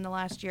 Right. in the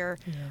last year,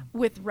 Yeah.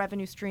 with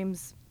revenue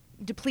streams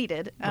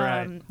depleted.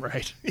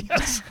 Right.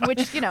 Yes.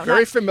 Which Very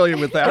not, familiar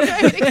with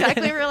that.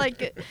 exactly. We're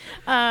like,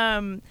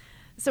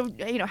 so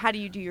how do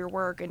you do your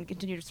work and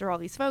continue to serve all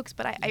these folks?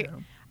 But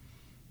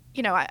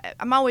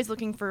I'm always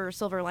looking for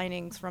silver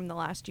linings from the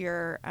last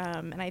year,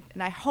 and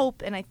I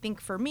hope, and I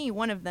think for me,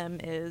 one of them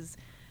is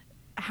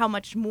how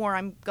much more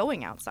I'm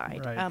going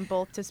outside, Right.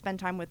 both to spend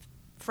time with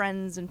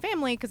friends and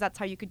family, because that's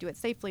how you could do it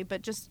safely,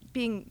 but just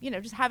being,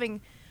 just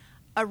having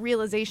a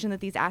realization that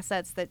these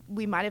assets that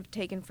we might have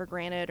taken for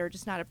granted or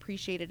just not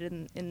appreciated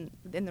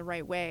in the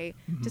right way,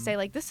 to say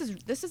like this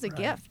is a Right.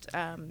 gift.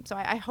 So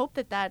I hope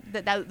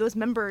that those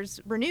members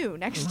renew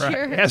next Right.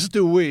 year. As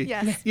do we.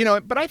 Yes.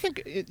 But I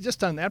think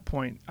just on that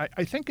point,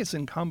 I think it's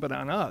incumbent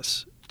on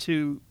us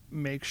to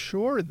make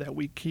sure that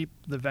we keep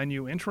the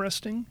venue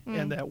interesting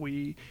and that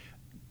we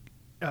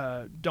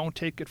don't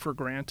take it for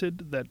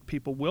granted that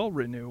people will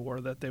renew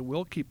or that they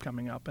will keep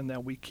coming up, and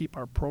that we keep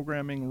our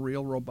programming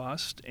real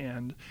robust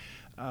and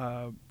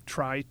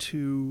try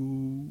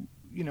to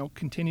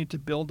continue to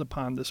build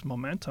upon this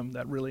momentum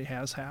that really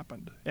has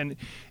happened. And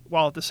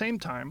while at the same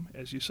time,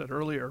 as you said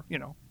earlier,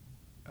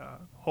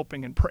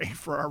 hoping and praying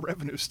for our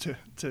revenues to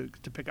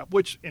pick up,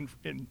 which in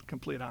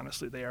complete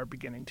honesty they are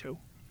beginning to.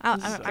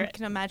 I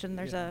can imagine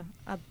there's a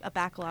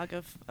backlog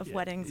of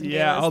weddings. And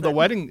Yeah. galas The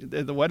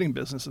that- wedding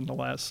business in the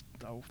last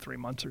 3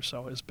 months or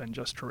so has been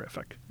just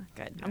terrific.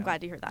 Good. Yeah. I'm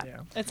glad to hear that.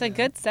 Yeah. It's a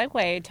good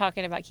segue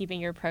talking about keeping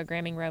your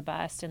programming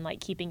robust and like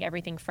keeping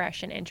everything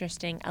fresh and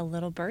interesting. A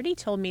little birdie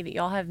told me that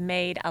y'all have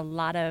made a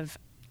lot of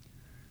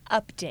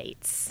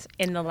updates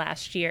in the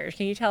last year.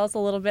 Can you tell us a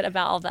little bit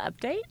about all the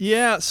updates?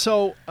 Yeah.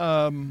 So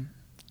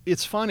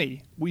it's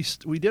funny. We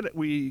did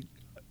it.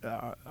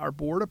 Our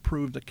board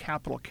approved a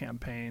capital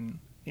campaign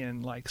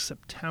in like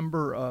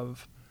September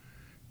of,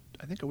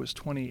 I think it was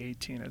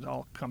 2018. It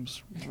all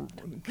comes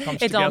It's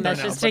together all now,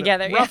 meshes but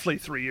together, yeah. roughly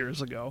 3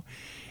 years ago.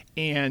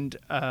 And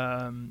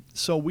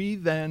so we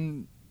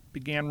then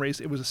began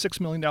raising. It was a $6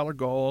 million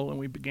goal, and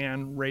we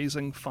began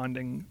raising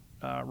funding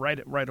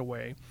right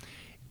away.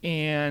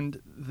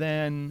 And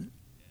then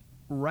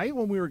right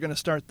when we were going to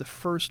start the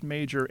first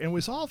major, and it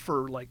was all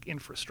for like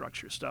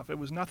infrastructure stuff. It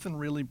was nothing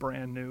really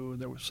brand new.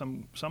 There was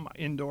some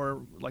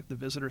indoor, like the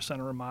visitor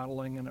center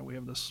remodeling, and we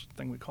have this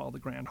thing we call the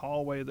Grand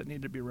Hallway that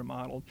needed to be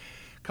remodeled.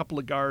 A couple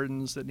of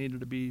gardens that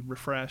needed to be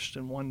refreshed,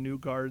 and one new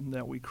garden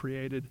that we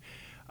created.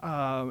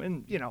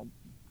 And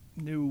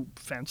new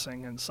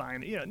fencing and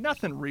sign.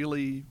 Nothing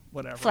really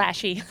whatever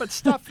Flashy. but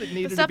stuff that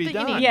needed stuff to be that you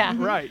done. need. Yeah.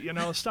 Right.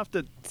 Stuff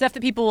that. Stuff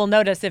that people will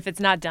notice if it's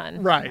not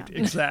done. Right,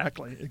 Yeah.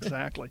 exactly.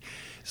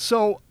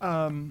 So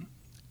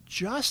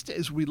just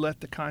as we let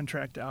the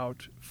contract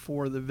out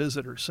for the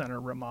visitor center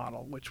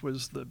remodel, which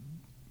was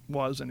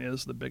and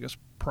is the biggest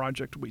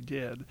project we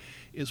did,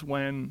 is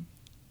when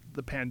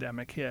the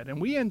pandemic hit.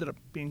 And we ended up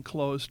being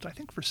closed, I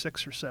think, for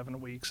 6 or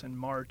 7 weeks in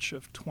March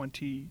of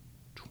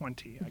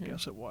 2020, I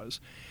guess it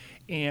was.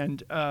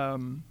 And that,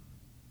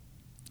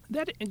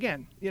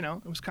 again,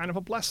 it was kind of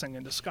a blessing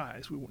in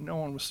disguise. No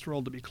one was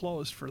thrilled to be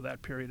closed for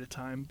that period of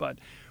time, but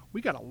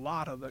we got a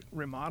lot of the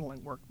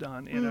remodeling work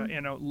done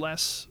in a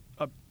less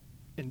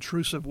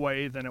intrusive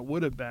way than it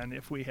would have been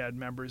if we had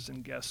members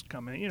and guests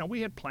come in.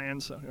 We had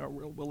plans,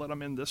 we'll let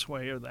them in this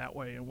way or that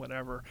way and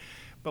whatever,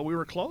 but we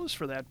were closed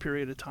for that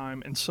period of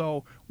time, and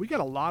so we got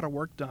a lot of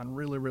work done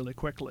really, really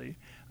quickly.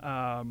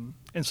 And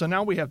so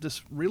now we have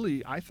this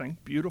really, I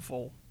think,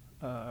 beautiful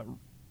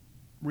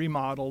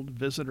remodeled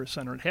visitor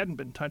center. It hadn't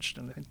been touched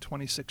in, I think,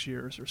 26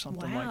 years or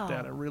something like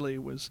that. Wow. It really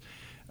was,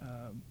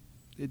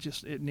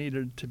 it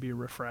needed to be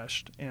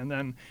refreshed. And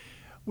then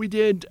we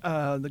did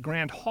the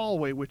Grand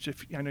Hallway, which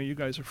I know you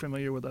guys are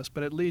familiar with us,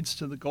 but it leads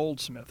to the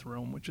Goldsmith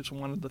Room, which is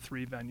one of the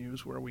 3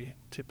 venues where we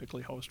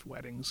typically host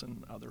weddings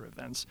and other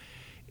events.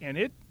 And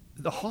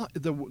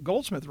the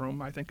Goldsmith Room,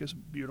 I think, is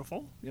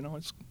beautiful. It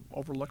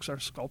overlooks our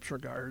sculpture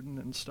garden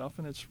and stuff,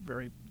 and it's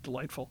very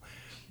delightful.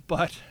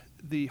 But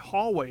the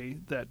hallway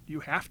that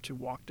you have to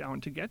walk down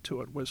to get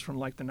to it was from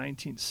like the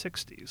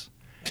 1960s.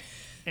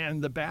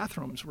 And the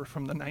bathrooms were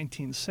from the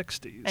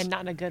 1960s. And not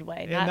in a good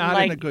way. And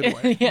not in a good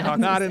way. Yeah, No,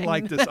 not in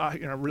like this,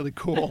 really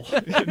cool.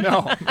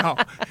 No.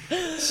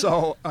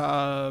 So,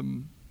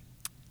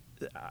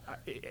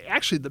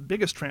 actually, the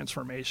biggest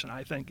transformation,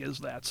 I think, is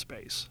that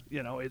space.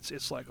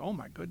 It's like, oh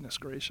my goodness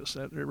gracious,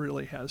 it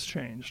really has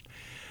changed.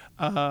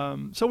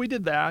 So we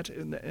did that,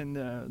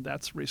 and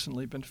that's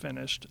recently been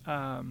finished.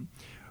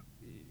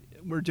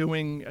 We're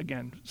doing,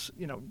 again,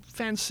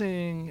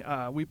 fencing.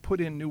 We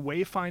put in new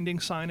wayfinding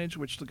signage,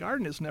 which the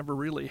garden has never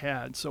really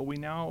had. So we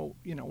now,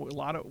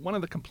 one of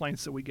the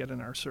complaints that we get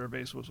in our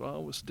surveys was, well,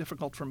 it was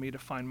difficult for me to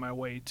find my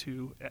way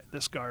to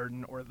this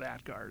garden or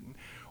that garden.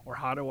 or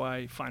how do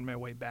I find my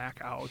way back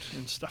out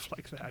and stuff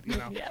like that, you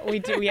know. Yeah, we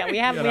do. Yeah, we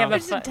have You we know. have a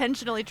Just fun.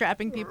 intentionally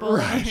trapping people.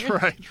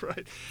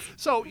 Right.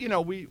 So, you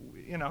know, we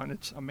and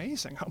it's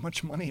amazing how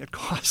much money it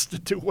costs to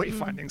do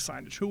wayfinding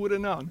signage. Who would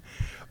have known?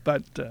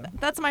 But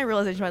That's my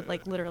realization about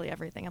like literally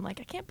everything. I'm like,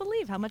 I can't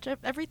believe how much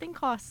everything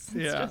costs.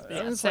 It's yeah, just-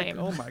 and it's same.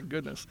 like, oh my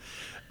goodness.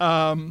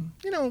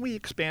 You know, we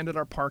expanded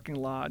our parking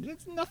lot.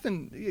 It's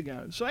nothing, you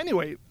know. So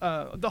anyway,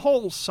 the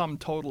whole sum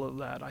total of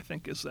that, I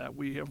think, is that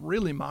we have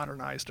really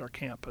modernized our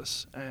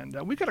campus, and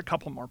we got a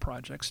couple more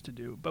projects to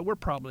do, but we're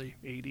probably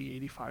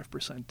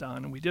 85%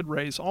 done. And we did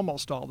raise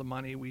almost all the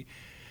money.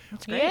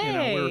 That's You great.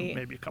 know, we're Yay.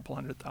 maybe a couple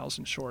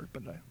 $100,000 short,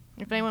 but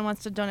If anyone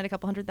wants to donate a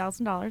couple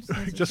 $100,000, this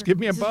is just your- give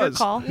me a this is your buzz.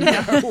 call.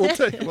 Yeah,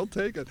 we'll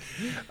take it.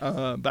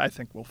 But I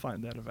think we'll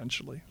find that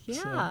eventually. So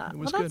Yeah. it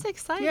was Well, that's good.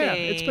 exciting. Yeah,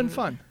 it's been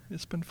fun.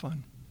 It's been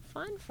fun.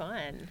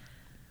 Fun.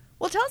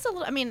 Well, tell us a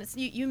little. I mean,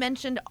 you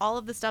mentioned all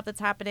of the stuff that's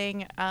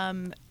happening.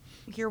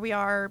 Here we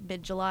are,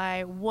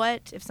 mid-July.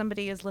 What if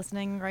somebody is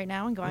listening right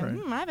now and going,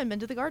 Right. I haven't been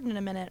to the garden in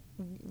a minute.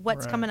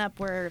 What's Right. coming up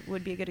where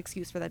would be a good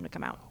excuse for them to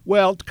come out?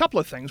 Well, a couple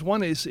of things.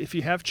 One is if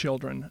you have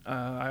children,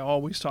 I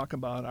always talk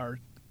about our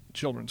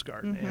children's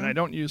garden, and I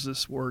don't use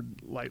this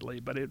word lightly,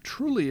 but it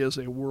truly is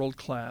a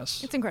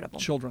world-class It's incredible.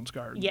 children's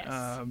garden.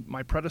 Yes.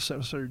 My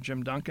predecessor,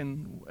 Jim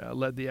Duncan,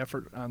 led the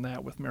effort on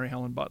that with Mary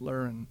Helen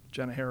Butler and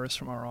Jenna Harris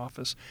from our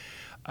office.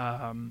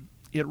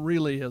 It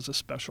really is a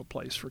special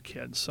place for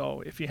kids.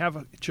 So if you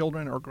have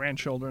children or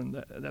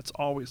grandchildren, that's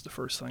always the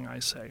first thing I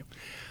say.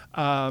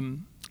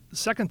 The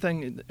second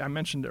thing I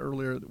mentioned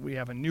earlier, that we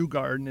have a new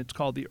garden. It's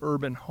called the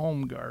Urban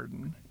Home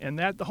Garden, and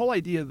the whole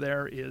idea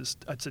there is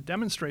it's a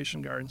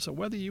demonstration garden. So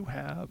whether you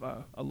have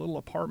a little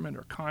apartment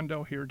or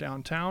condo here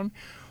downtown,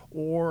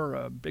 or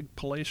a big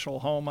palatial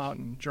home out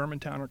in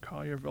Germantown or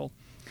Collierville,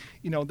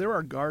 you know, there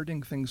are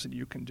gardening things that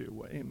you can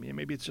do.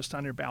 Maybe it's just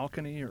on your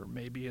balcony, or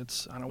maybe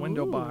it's on a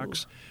window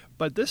box.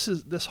 But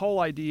this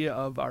whole idea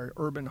of our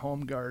urban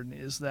home garden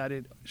is that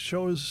it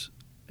shows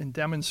and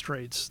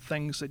demonstrates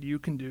things that you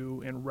can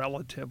do in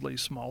relatively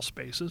small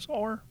spaces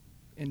or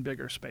in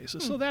bigger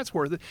spaces. So that's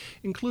where it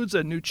includes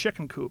a new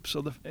chicken coop. So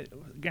the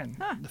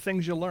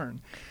things you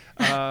learn.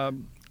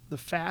 The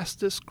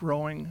fastest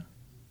growing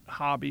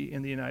hobby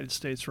in the United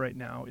States right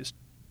now is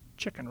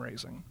chicken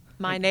raising.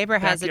 My Like neighbor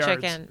has a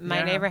backyards. chicken. My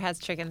Yeah. neighbor has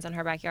chickens in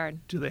her backyard.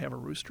 Do they have a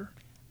rooster?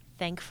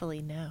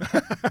 Thankfully, no.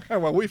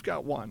 Well, we've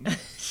got one.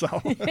 So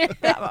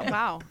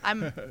Wow.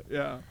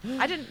 yeah.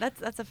 I didn't.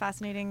 That's a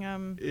fascinating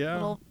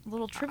Yeah.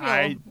 little trivial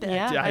I bit.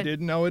 Yeah. I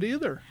didn't know it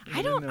either.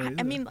 I didn't don't. know I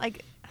either. mean,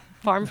 like,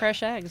 Farm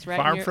fresh eggs, right?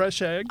 farm You're-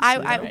 fresh eggs.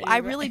 I yeah.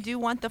 really do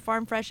want the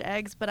farm fresh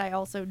eggs, but I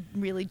also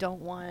really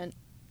don't want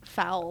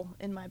fowl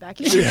in my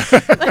backyard.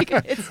 Like,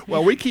 it's.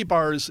 Well, we keep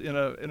ours in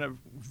a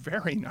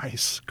very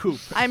nice coop.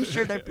 I'm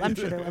sure they're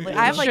lovely. I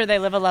I'm have like sure they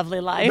live a lovely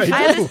life. They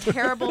I have this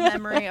terrible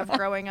memory of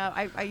growing up.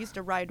 I used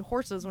to ride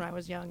horses when I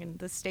was young, and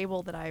the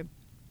stable that I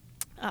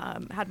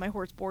had my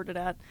horse boarded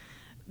at,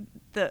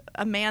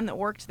 a man that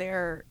worked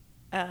there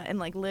and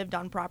like lived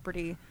on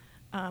property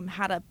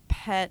had a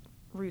pet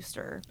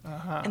rooster,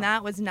 and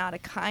that was not a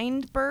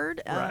kind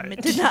bird. Right.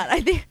 It did not.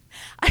 I think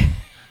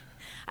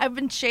I've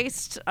been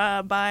chased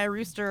by a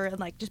rooster and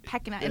like just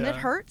pecking at, and it Yeah.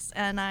 hurts,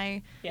 and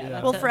I Yeah, Yeah.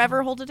 that's will it.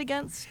 forever hold it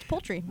against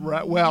poultry.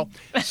 Right. Well,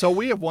 so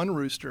we have one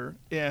rooster,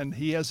 and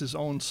he has his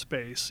own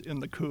space in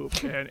the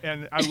coop,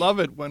 and I love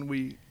it when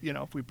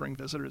if we bring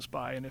visitors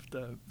by, and if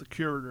the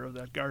curator of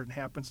that garden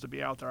happens to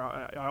be out there,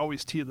 I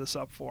always tee this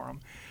up for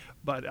him.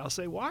 But I'll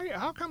say, why?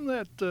 How come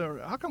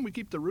we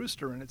keep the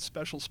rooster in its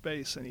special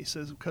space? And he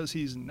says, because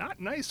he's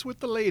not nice with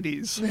the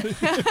ladies.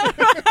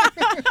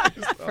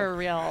 For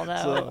real, though.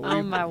 So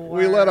Oh, my word.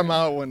 we let him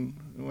out when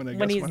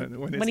he's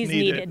it's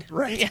needed.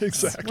 Right. Yes,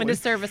 Exactly. When his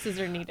services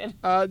are needed.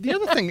 The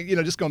other thing,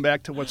 just going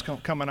back to what's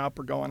coming up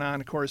or going on,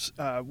 of course,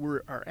 we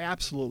are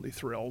absolutely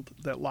thrilled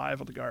that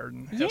Live at the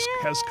Garden has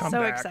come So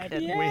back.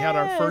 excited. We had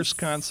our first Yes.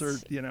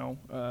 concert,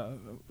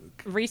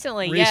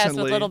 Recently, yes, with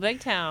recently, Little Big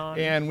Town.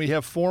 and we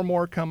have 4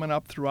 more coming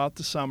up throughout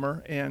the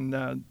summer. And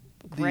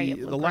Great,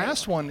 the great.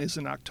 last one is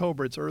in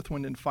October. It's Earth,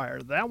 Wind, and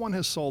Fire. That one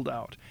has sold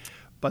out.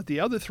 But the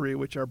other 3,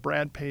 which are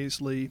Brad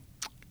Paisley,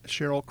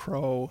 Sheryl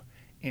Crow,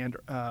 and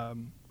RBO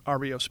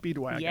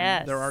Speedwagon,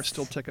 Yes. there are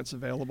still tickets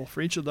available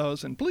for each of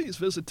those. And please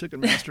visit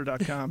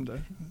Ticketmaster.com to buy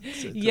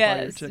your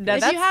Yes, tickets. that- If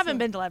that's- you haven't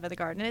been to Live at the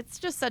Garden, it's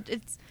just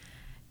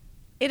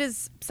it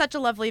is such a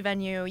lovely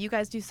venue. You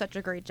guys do such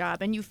a great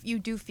job, and you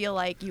do feel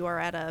like you are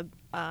at a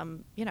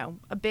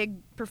big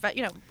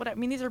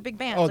these are big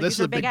bands. Oh, like, this these is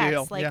are a big acts.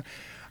 deal. Like, Yeah.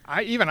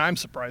 I'm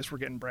surprised we're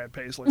getting Brad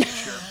Paisley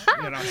this year.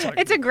 It's like,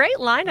 It's a great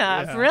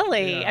lineup, Yeah,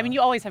 really. yeah. I mean,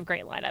 you always have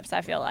great lineups,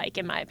 I feel like,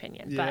 in my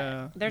opinion.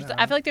 Yeah, But no.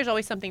 I feel like there's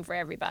always something for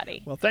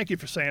everybody. Well, thank you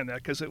for saying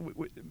that, because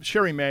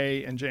Sherry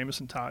May and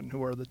Jameson Totten,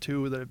 who are the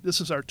two this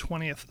is our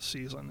 20th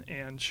season,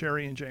 and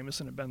Sherry and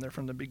Jameson have been there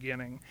from the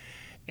beginning,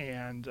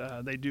 and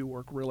they do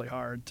work really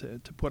hard to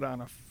put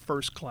on a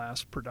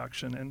first-class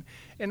production,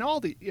 and all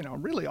the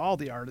really all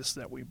the artists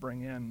that we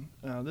bring in,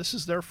 this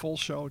is their full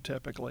show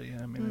typically.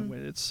 I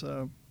mean,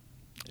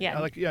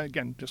 Yeah.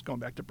 Again, just going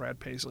back to Brad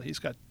Paisley,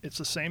 it's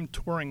the same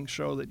touring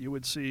show that you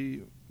would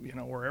see,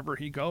 wherever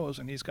he goes,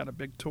 and he's got a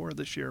big tour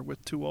this year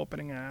with 2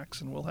 opening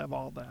acts, and we'll have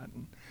all that,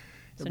 and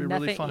it'll be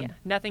really fun. Yeah,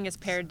 nothing is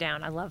pared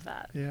down. I love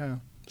that. Yeah.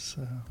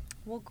 So.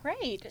 Well,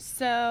 great.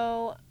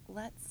 So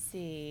let's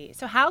see.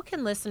 So how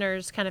can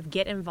listeners kind of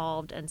get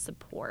involved and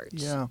support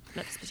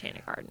Memphis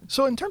Botanic Garden?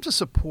 So in terms of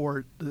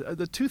support,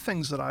 the 2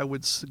 things that I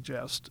would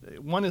suggest,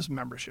 one is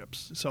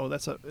memberships. So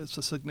it's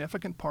a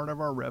significant part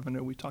of our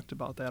revenue. We talked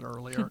about that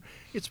earlier.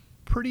 It's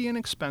pretty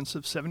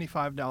inexpensive,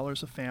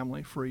 $75 a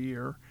family for a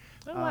year.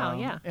 Oh, wow,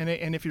 yeah.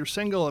 And if you're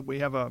single, we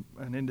have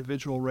an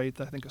individual rate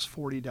that I think is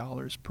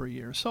 $40 per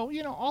year. So,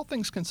 all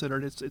things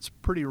considered, it's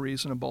pretty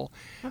reasonable.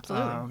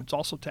 Absolutely. It's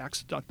also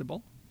tax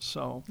deductible.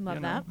 So,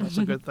 Love that. that's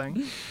a good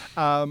thing.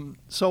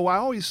 So I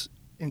always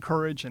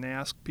encourage and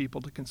ask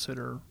people to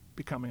consider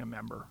becoming a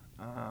member.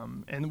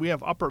 And we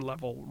have upper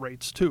level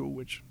rates too,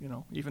 which,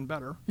 even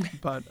better.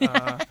 But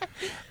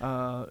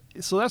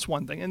so that's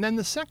one thing. And then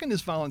the second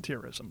is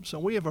volunteerism. So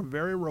we have a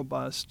very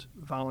robust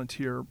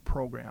volunteer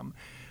program.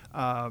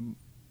 I'm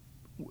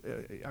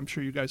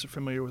sure you guys are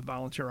familiar with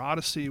Volunteer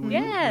Odyssey.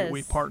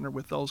 We partner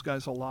with those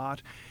guys a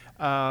lot.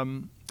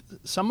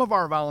 Some of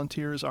our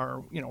volunteers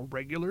are,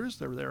 regulars.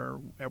 They're there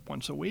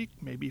once a week,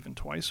 maybe even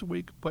twice a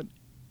week. But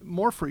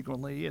more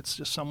frequently, it's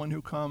just someone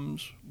who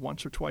comes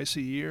once or twice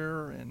a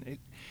year, and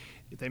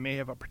they may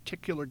have a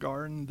particular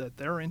garden that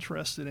they're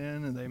interested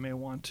in, and they may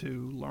want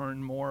to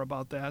learn more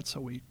about that. So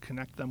we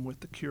connect them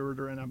with the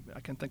curator, and I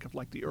can think of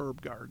like the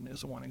herb garden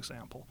as one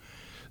example.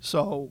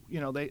 So,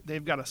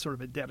 they've got a sort of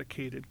a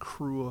dedicated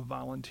crew of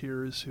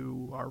volunteers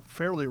who are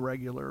fairly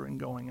regular in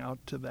going out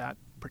to that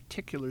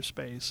particular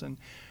space. And,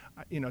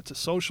 it's a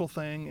social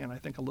thing, and I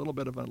think a little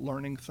bit of a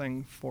learning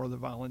thing for the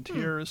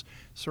volunteers.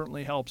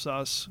 Certainly helps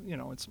us.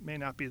 It may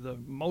not be the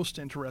most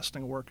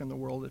interesting work in the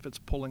world if it's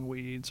pulling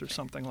weeds or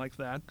something like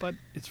that, but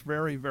it's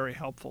very, very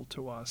helpful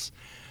to us.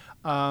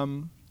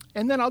 And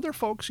then other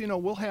folks,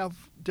 we'll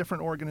have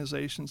different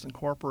organizations and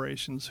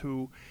corporations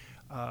who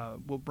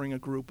will bring a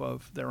group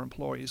of their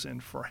employees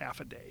in for half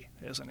a day,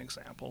 as an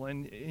example.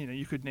 And,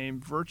 you could name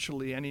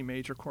virtually any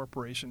major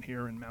corporation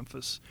here in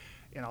Memphis,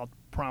 and I'll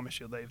promise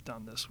you they've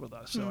done this with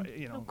us. So,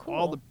 cool.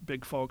 All the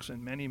big folks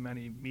and many,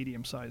 many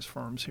medium-sized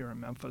firms here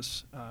in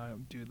Memphis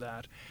do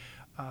that.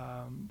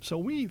 So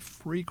we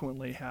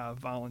frequently have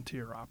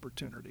volunteer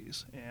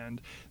opportunities.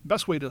 And the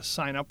best way to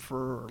sign up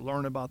for or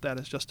learn about that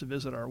is just to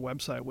visit our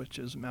website, which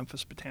is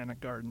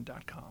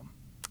memphisbotanicgarden.com.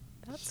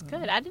 That's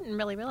good. I didn't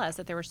really realize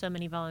that there were so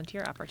many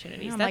volunteer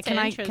opportunities. Yeah, That's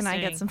interesting. can I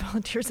get some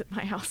volunteers at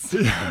my house?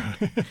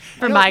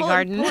 For my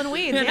garden. Pulling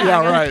weeds.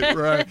 Yeah,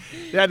 right.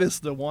 That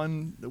is the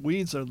one. The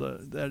weeds are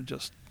they're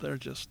just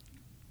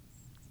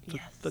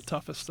the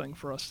toughest thing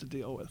for us to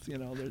deal with.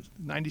 There's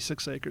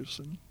 96 acres,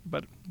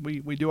 but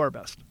we do our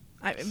best.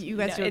 You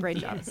guys do a great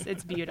job.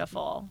 It's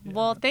beautiful. Yeah.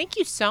 Well, thank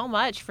you so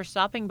much for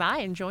stopping by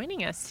and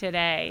joining us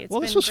today.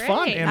 This was great.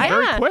 fun and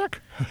very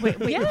quick.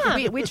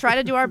 We try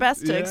to do our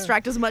best to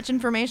extract as much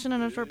information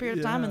in a short period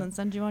of time and then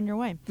send you on your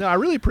way. No, I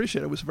really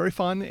appreciate it. It was very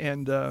fun,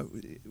 and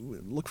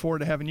look forward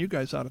to having you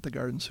guys out at the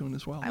garden soon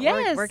as well.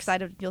 Yes. We're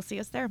excited. You'll see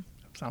us there.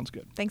 Sounds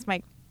good. Thanks,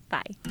 Mike.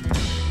 Bye.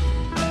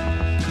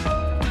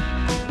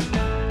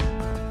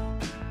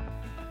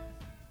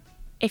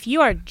 If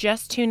you are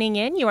just tuning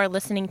in, you are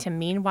listening to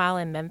Meanwhile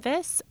in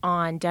Memphis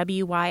on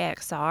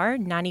WYXR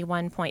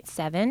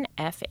 91.7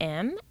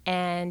 FM,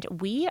 and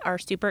we are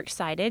super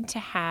excited to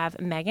have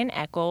Megan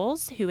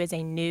Eccles, who is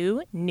a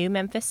new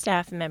Memphis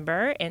staff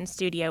member, in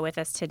studio with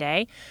us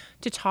today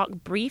to talk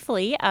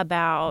briefly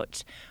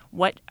about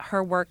what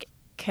her work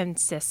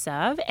consists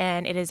of,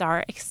 and it is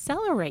our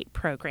Accelerate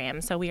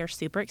program. So we are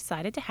super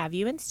excited to have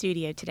you in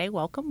studio today.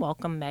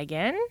 Welcome,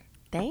 Megan.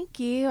 Thank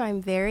you.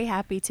 I'm very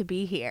happy to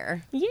be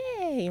here.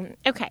 Yay.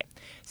 Okay.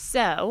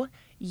 So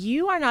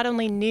you are not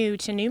only new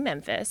to New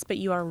Memphis, but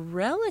you are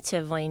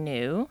relatively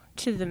new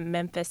to the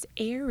Memphis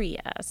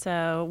area.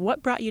 So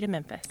what brought you to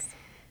Memphis?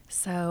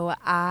 So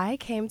I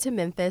came to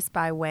Memphis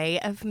by way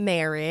of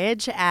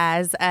marriage.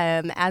 As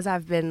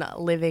I've been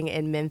living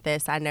in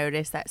Memphis, I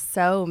noticed that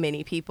so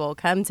many people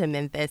come to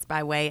Memphis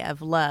by way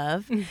of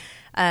love.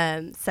 So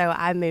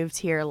I moved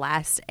here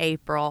last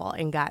April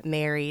and got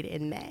married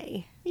in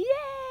May. Yay!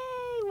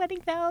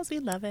 Wedding bells. We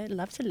love it.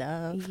 Love to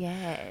love.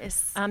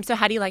 Yes. So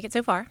how do you like it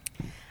so far?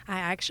 I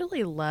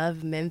actually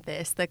love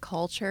Memphis. The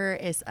culture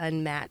is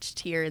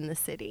unmatched here in the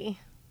city.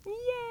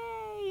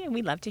 Yay!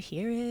 We love to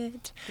hear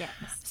it. Yes.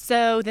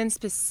 So then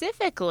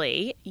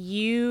specifically,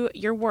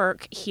 your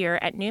work here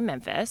at New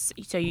Memphis,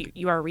 so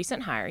you are a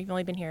recent hire. You've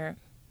only been here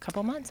a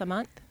couple months, a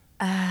month?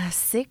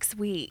 6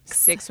 weeks.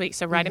 6 weeks,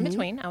 so right in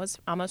between. I was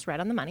almost right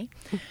on the money.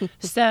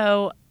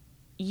 So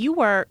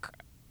your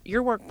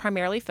work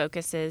primarily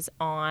focuses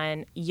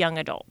on young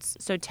adults.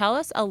 So tell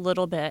us a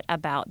little bit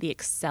about the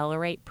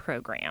Accelerate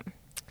program.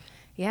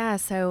 Yeah,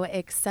 so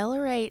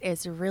Accelerate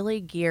is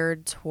really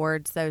geared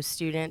towards those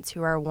students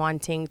who are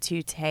wanting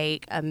to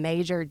take a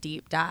major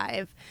deep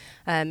dive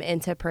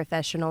into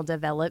professional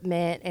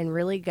development and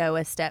really go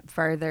a step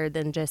further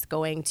than just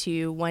going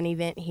to one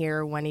event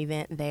here, one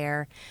event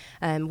there.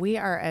 We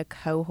are a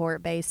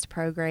cohort-based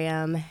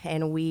program,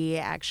 and we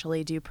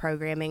actually do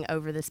programming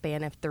over the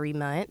span of 3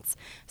 months.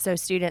 So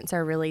students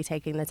are really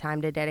taking the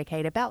time to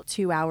dedicate about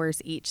 2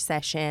 hours each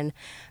session,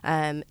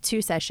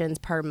 2 sessions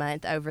per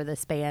month over the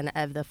span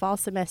of the fall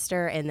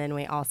semester, and then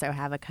we also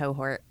have a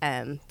cohort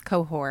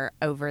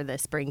over the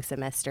spring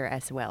semester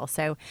as well.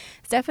 So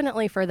it's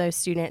definitely for those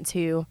students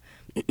who,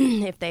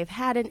 if they've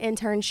had an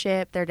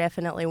internship, they're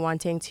definitely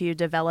wanting to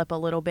develop a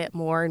little bit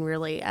more and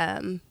really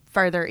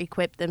further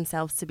equip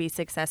themselves to be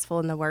successful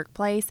in the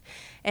workplace.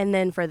 And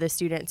then for the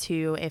students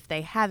who, if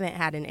they haven't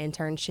had an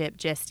internship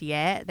just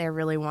yet, they're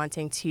really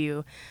wanting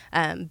to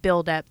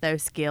build up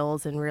those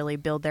skills and really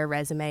build their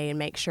resume and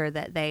make sure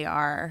that they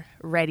are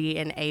ready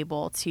and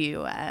able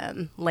to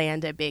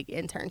land a big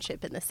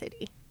internship in the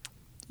city.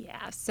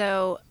 Yeah,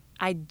 so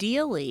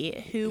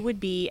ideally, who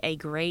would be a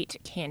great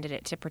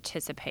candidate to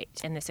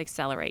participate in this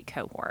Accelerate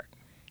cohort?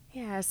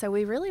 Yeah, so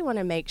we really want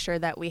to make sure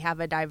that we have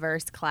a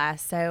diverse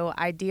class. So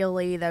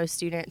ideally, those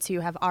students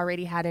who have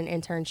already had an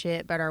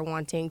internship but are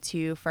wanting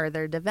to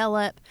further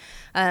develop,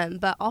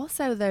 but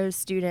also those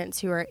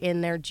students who are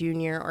in their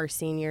junior or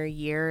senior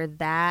year.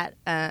 That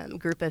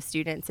group of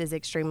students is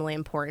extremely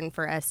important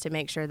for us to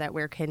make sure that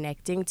we're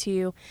connecting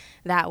to.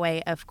 That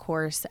way, of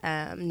course,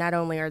 not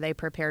only are they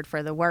prepared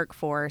for the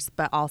workforce,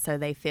 but also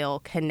they feel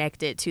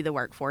connected to the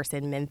workforce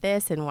in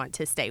Memphis and want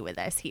to stay with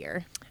us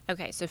here.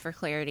 Okay, so for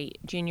clarity,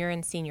 junior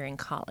and senior in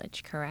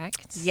college,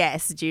 correct?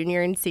 Yes,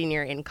 junior and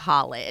senior in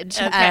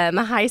college. Okay.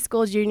 High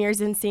school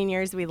juniors and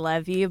seniors, we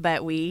love you,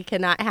 but we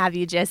cannot have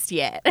you just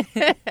yet.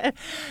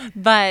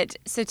 But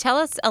so tell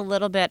us a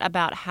little bit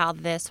about how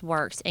this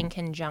works in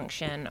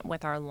conjunction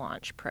with our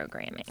launch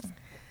programming.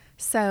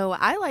 So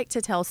I like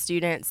to tell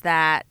students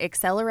that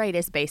Accelerate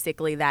is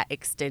basically that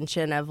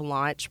extension of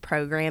launch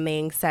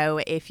programming. So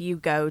if you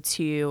go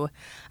to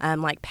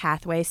like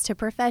Pathways to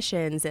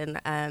Professions and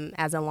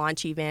as a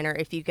launch event, or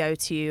if you go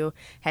to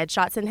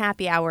Headshots and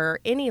Happy Hour,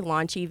 any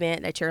launch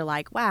event that you're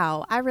like,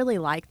 wow, I really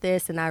like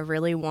this and I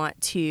really want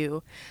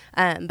to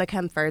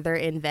become further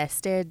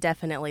invested,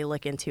 definitely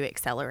look into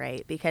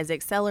Accelerate, because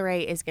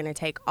Accelerate is going to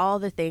take all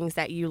the things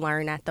that you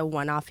learn at the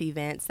one-off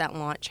events that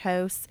launch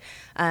hosts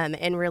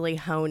and really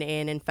hone in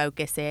and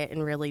focus it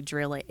and really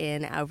drill it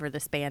in over the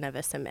span of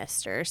a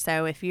semester.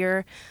 So if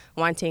you're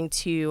wanting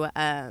to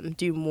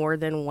do more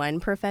than one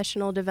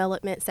professional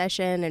development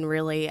session and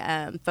really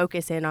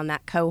focus in on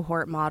that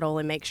cohort model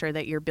and make sure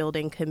that you're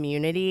building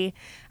community,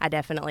 I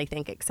definitely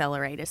think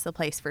Accelerate is the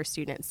place for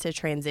students to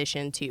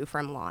transition to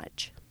from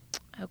launch.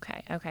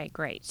 Okay,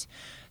 great.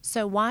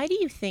 So why do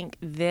you think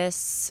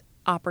this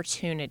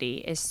opportunity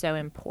is so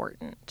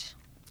important?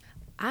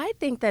 I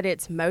think that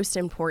it's most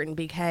important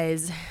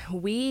because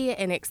we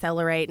in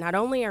Accelerate, not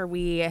only are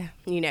we,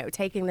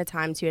 taking the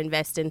time to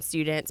invest in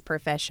students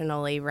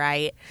professionally,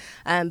 right?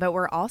 But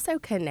we're also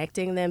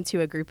connecting them to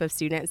a group of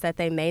students that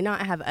they may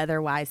not have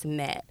otherwise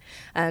met,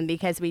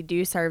 because we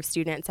do serve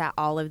students at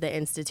all of the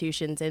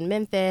institutions in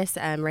Memphis,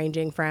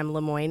 ranging from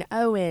Lemoyne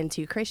Owen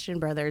to Christian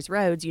Brothers,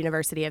 Rhodes,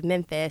 University of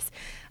Memphis.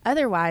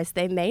 Otherwise,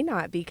 they may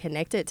not be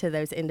connected to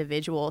those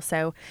individuals.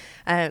 So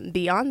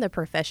beyond the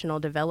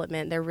professional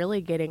development, they're really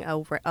getting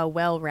a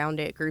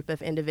well-rounded group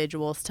of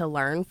individuals to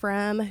learn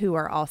from who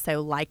are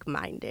also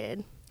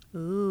like-minded.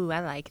 Ooh,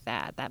 I like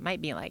that. That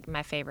might be like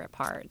my favorite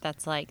part.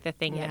 That's like the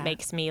thing that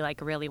makes me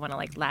like really want to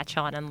like latch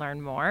on and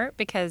learn more,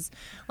 because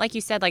like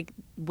you said, like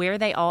where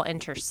they all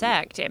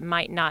intersect, they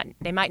might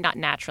not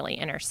naturally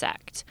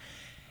intersect.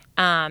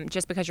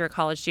 Just because you're a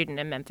college student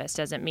in Memphis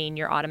doesn't mean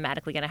you're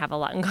automatically going to have a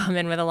lot in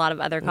common with a lot of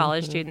other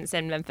college students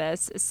in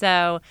Memphis.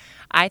 So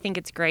I think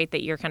it's great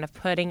that you're kind of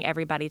putting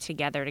everybody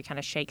together to kind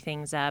of shake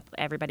things up.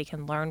 Everybody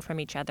can learn from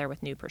each other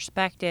with new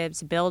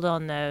perspectives, build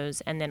on those,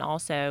 and then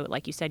also,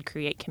 like you said,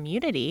 create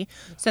community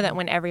so that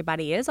when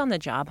everybody is on the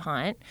job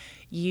hunt,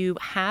 you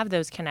have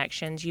those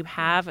connections. You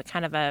have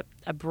kind of a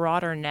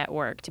broader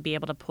network to be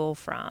able to pull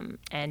from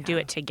and do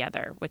it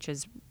together, which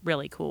is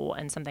really cool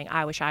and something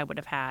I wish I would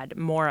have had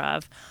more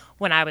of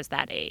when I was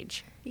that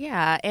age.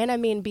 Yeah, and I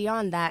mean,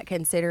 beyond that,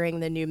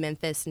 considering the New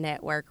Memphis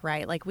network,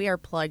 right, like we are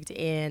plugged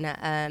in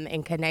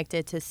and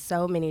connected to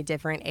so many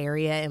different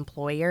area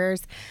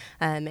employers.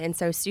 And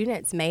so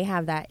students may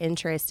have that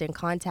interest in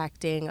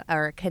contacting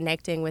or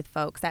connecting with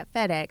folks at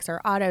FedEx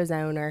or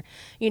AutoZone or,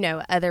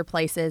 other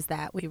places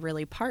that we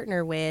really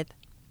partner with.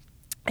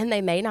 And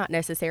they may not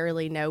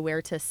necessarily know where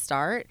to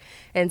start.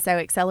 And so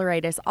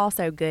Accelerate is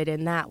also good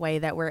in that way,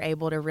 that we're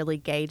able to really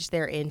gauge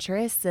their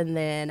interests and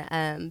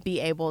then be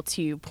able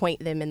to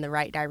point them in the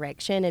right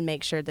direction and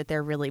make sure that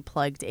they're really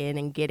plugged in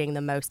and getting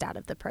the most out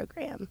of the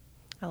program.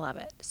 I love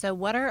it. So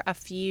what are a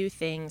few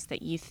things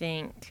that you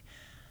think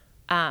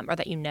or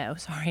that you know,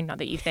 sorry, not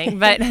that you think,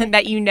 but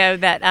that you know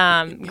that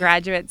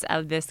graduates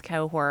of this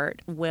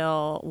cohort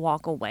will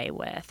walk away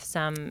with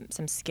some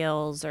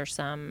skills or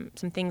some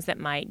things that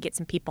might get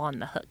some people on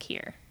the hook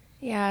here?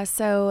 Yeah,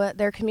 so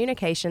their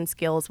communication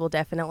skills will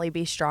definitely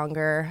be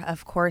stronger.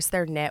 Of course,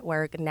 their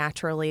network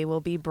naturally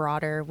will be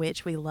broader,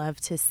 which we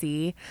love to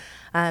see.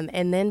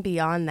 And then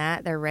beyond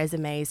that, their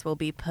resumes will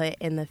be put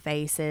in the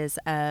faces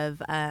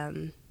of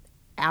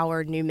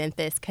our New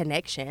Memphis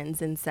connections,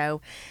 and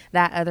so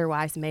that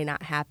otherwise may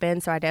not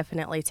happen. So I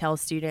definitely tell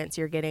students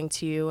you're getting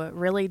to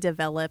really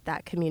develop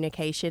that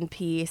communication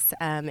piece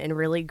and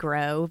really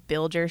grow,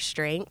 build your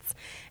strengths,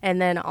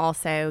 and then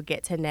also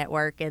get to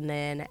network, and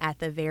then at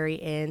the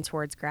very end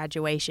towards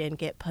graduation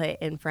get put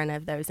in front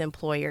of those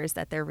employers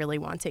that they're really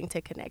wanting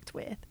to connect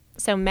with.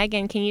 So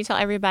Megan, can you tell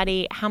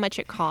everybody how much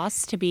it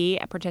costs to be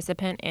a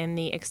participant in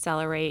the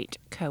Accelerate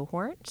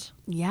cohort?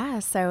 Yeah,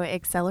 so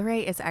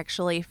Accelerate is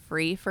actually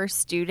free for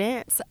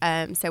students.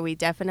 So we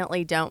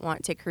definitely don't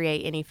want to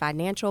create any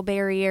financial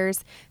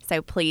barriers.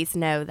 So please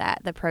know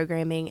that the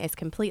programming is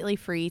completely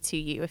free to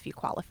you if you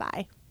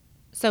qualify.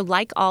 So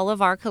like all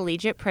of our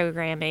collegiate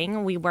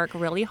programming, we work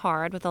really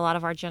hard with a lot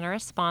of our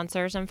generous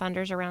sponsors and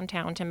funders around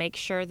town to make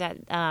sure that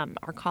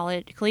our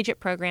collegiate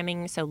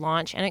programming, so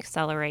Launch and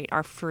Accelerate,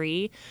 are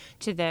free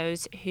to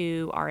those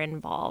who are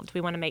involved.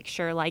 We want to make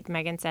sure, like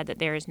Megan said, that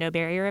there is no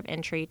barrier of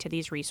entry to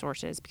these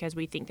resources because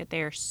we think that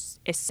they are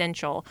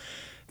essential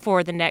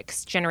for the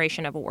next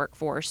generation of a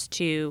workforce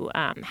to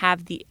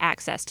have the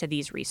access to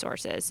these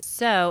resources.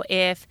 So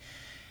if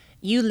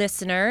you,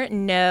 listener,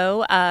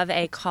 know of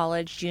a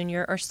college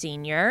junior or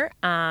senior,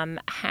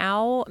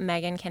 how,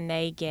 Megan, can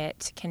they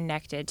get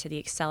connected to the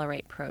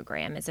Accelerate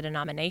program? Is it a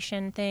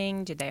nomination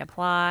thing? Do they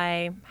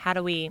apply?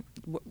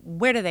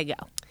 Where do they go?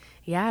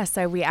 Yeah,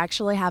 so we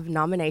actually have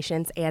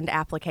nominations and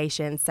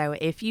applications. So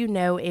if you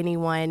know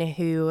anyone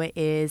who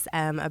is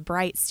a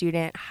bright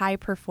student, high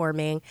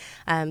performing,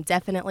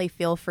 definitely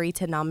feel free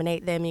to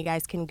nominate them. You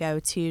guys can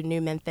go to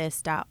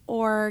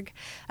newmemphis.org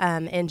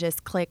and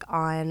just click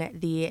on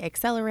the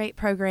Accelerate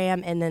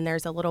program, and then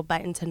there's a little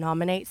button to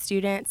nominate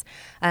students.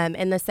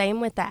 And the same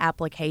with the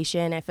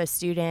application. If a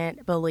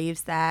student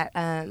believes that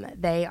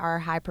they are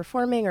high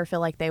performing or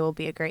feel like they will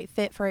be a great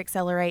fit for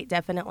Accelerate,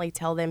 definitely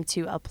tell them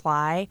to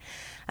apply.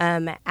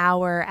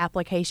 Our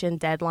application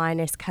deadline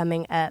is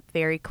coming up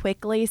very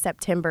quickly,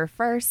 September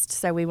 1st,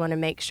 so we want to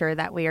make sure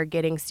that we are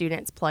getting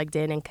students plugged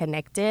in and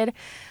connected.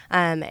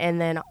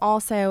 And then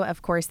also,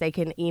 of course, they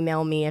can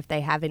email me if they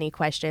have any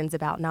questions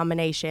about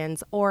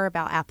nominations or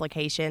about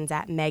applications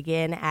at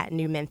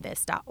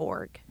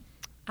megan@newmemphis.org.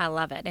 I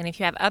love it. And if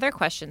you have other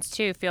questions,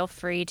 too, feel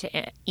free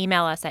to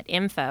email us at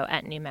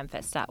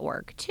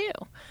info@newmemphis.org, too.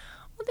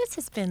 Well, this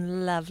has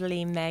been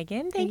lovely,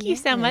 Megan. Thank you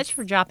so much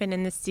for dropping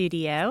in the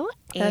studio.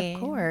 Of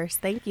course.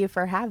 Thank you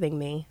for having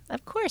me.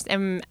 Of course.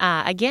 And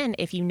again,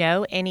 if you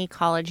know any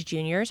college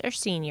juniors or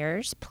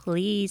seniors,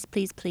 please,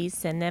 please, please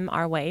send them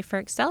our way for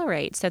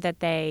Accelerate so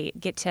that they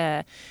get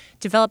to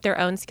develop their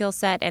own skill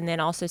set and then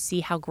also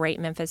see how great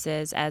Memphis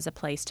is as a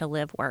place to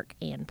live, work,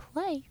 and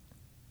play.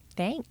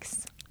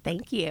 Thanks.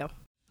 Thank you.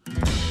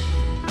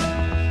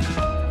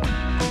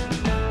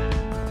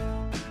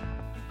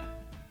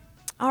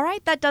 All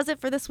right, that does it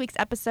for this week's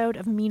episode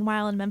of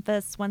Meanwhile in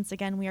Memphis. Once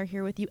again, we are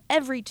here with you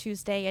every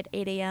Tuesday at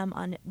 8 a.m.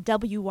 on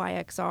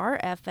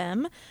WYXR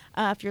FM.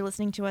 If you're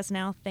listening to us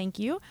now, thank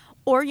you.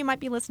 Or you might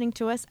be listening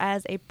to us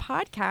as a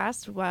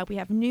podcast. We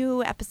have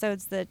new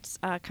episodes that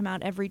come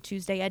out every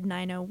Tuesday at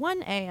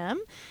 9:01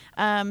 a.m.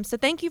 So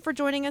thank you for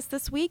joining us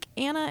this week.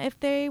 Anna, if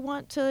they're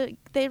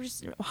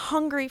just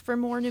hungry for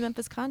more New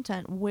Memphis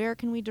content, where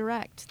can we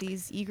direct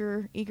these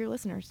eager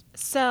listeners?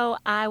 So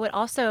I would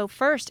also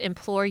first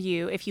implore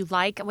you, if you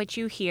like what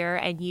you hear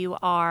and you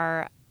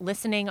are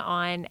listening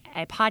on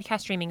a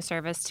podcast streaming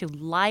service, to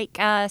like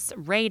us,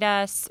 rate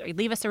us, or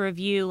leave us a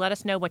review. Let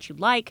us know what you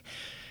like.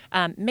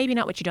 Maybe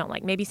not what you don't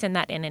like. Maybe send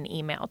that in an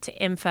email to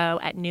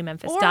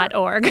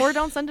info@newmemphis.org. Or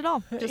don't send it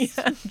all.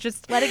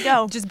 Just let it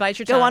go. Just bite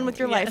your tongue. Go on with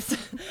your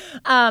life.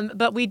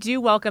 But we do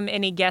welcome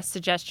any guest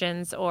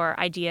suggestions or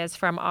ideas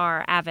from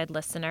our avid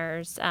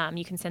listeners.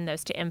 You can send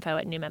those to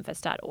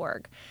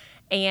info@newmemphis.org.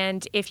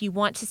 And if you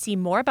want to see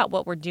more about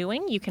what we're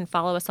doing, you can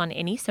follow us on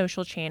any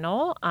social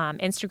channel,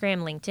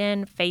 Instagram,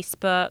 LinkedIn,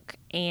 Facebook,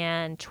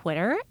 and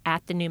Twitter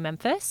 @The New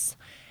Memphis.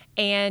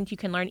 And you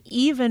can learn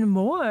even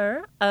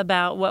more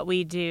about what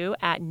we do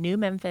at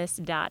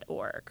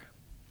newmemphis.org.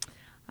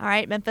 All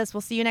right, Memphis, we'll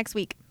see you next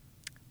week.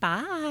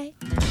 Bye.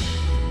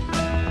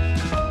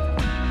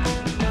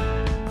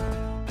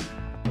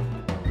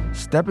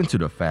 Step into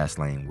the fast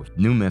lane with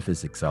New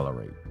Memphis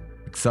Accelerate.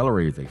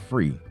 Accelerate is a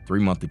free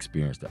 3-month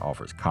experience that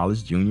offers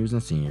college juniors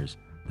and seniors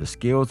the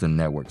skills and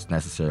networks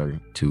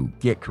necessary to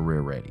get career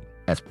ready.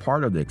 As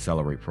part of the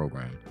Accelerate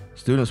program,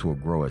 students will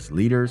grow as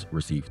leaders,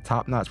 receive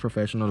top-notch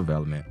professional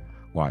development,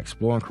 while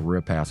exploring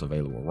career paths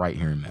available right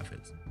here in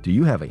Memphis. Do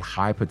you have a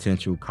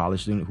high-potential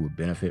college student who would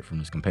benefit from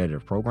this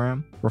competitive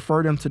program?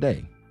 Refer them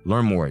today.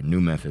 Learn more at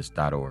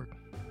newmemphis.org.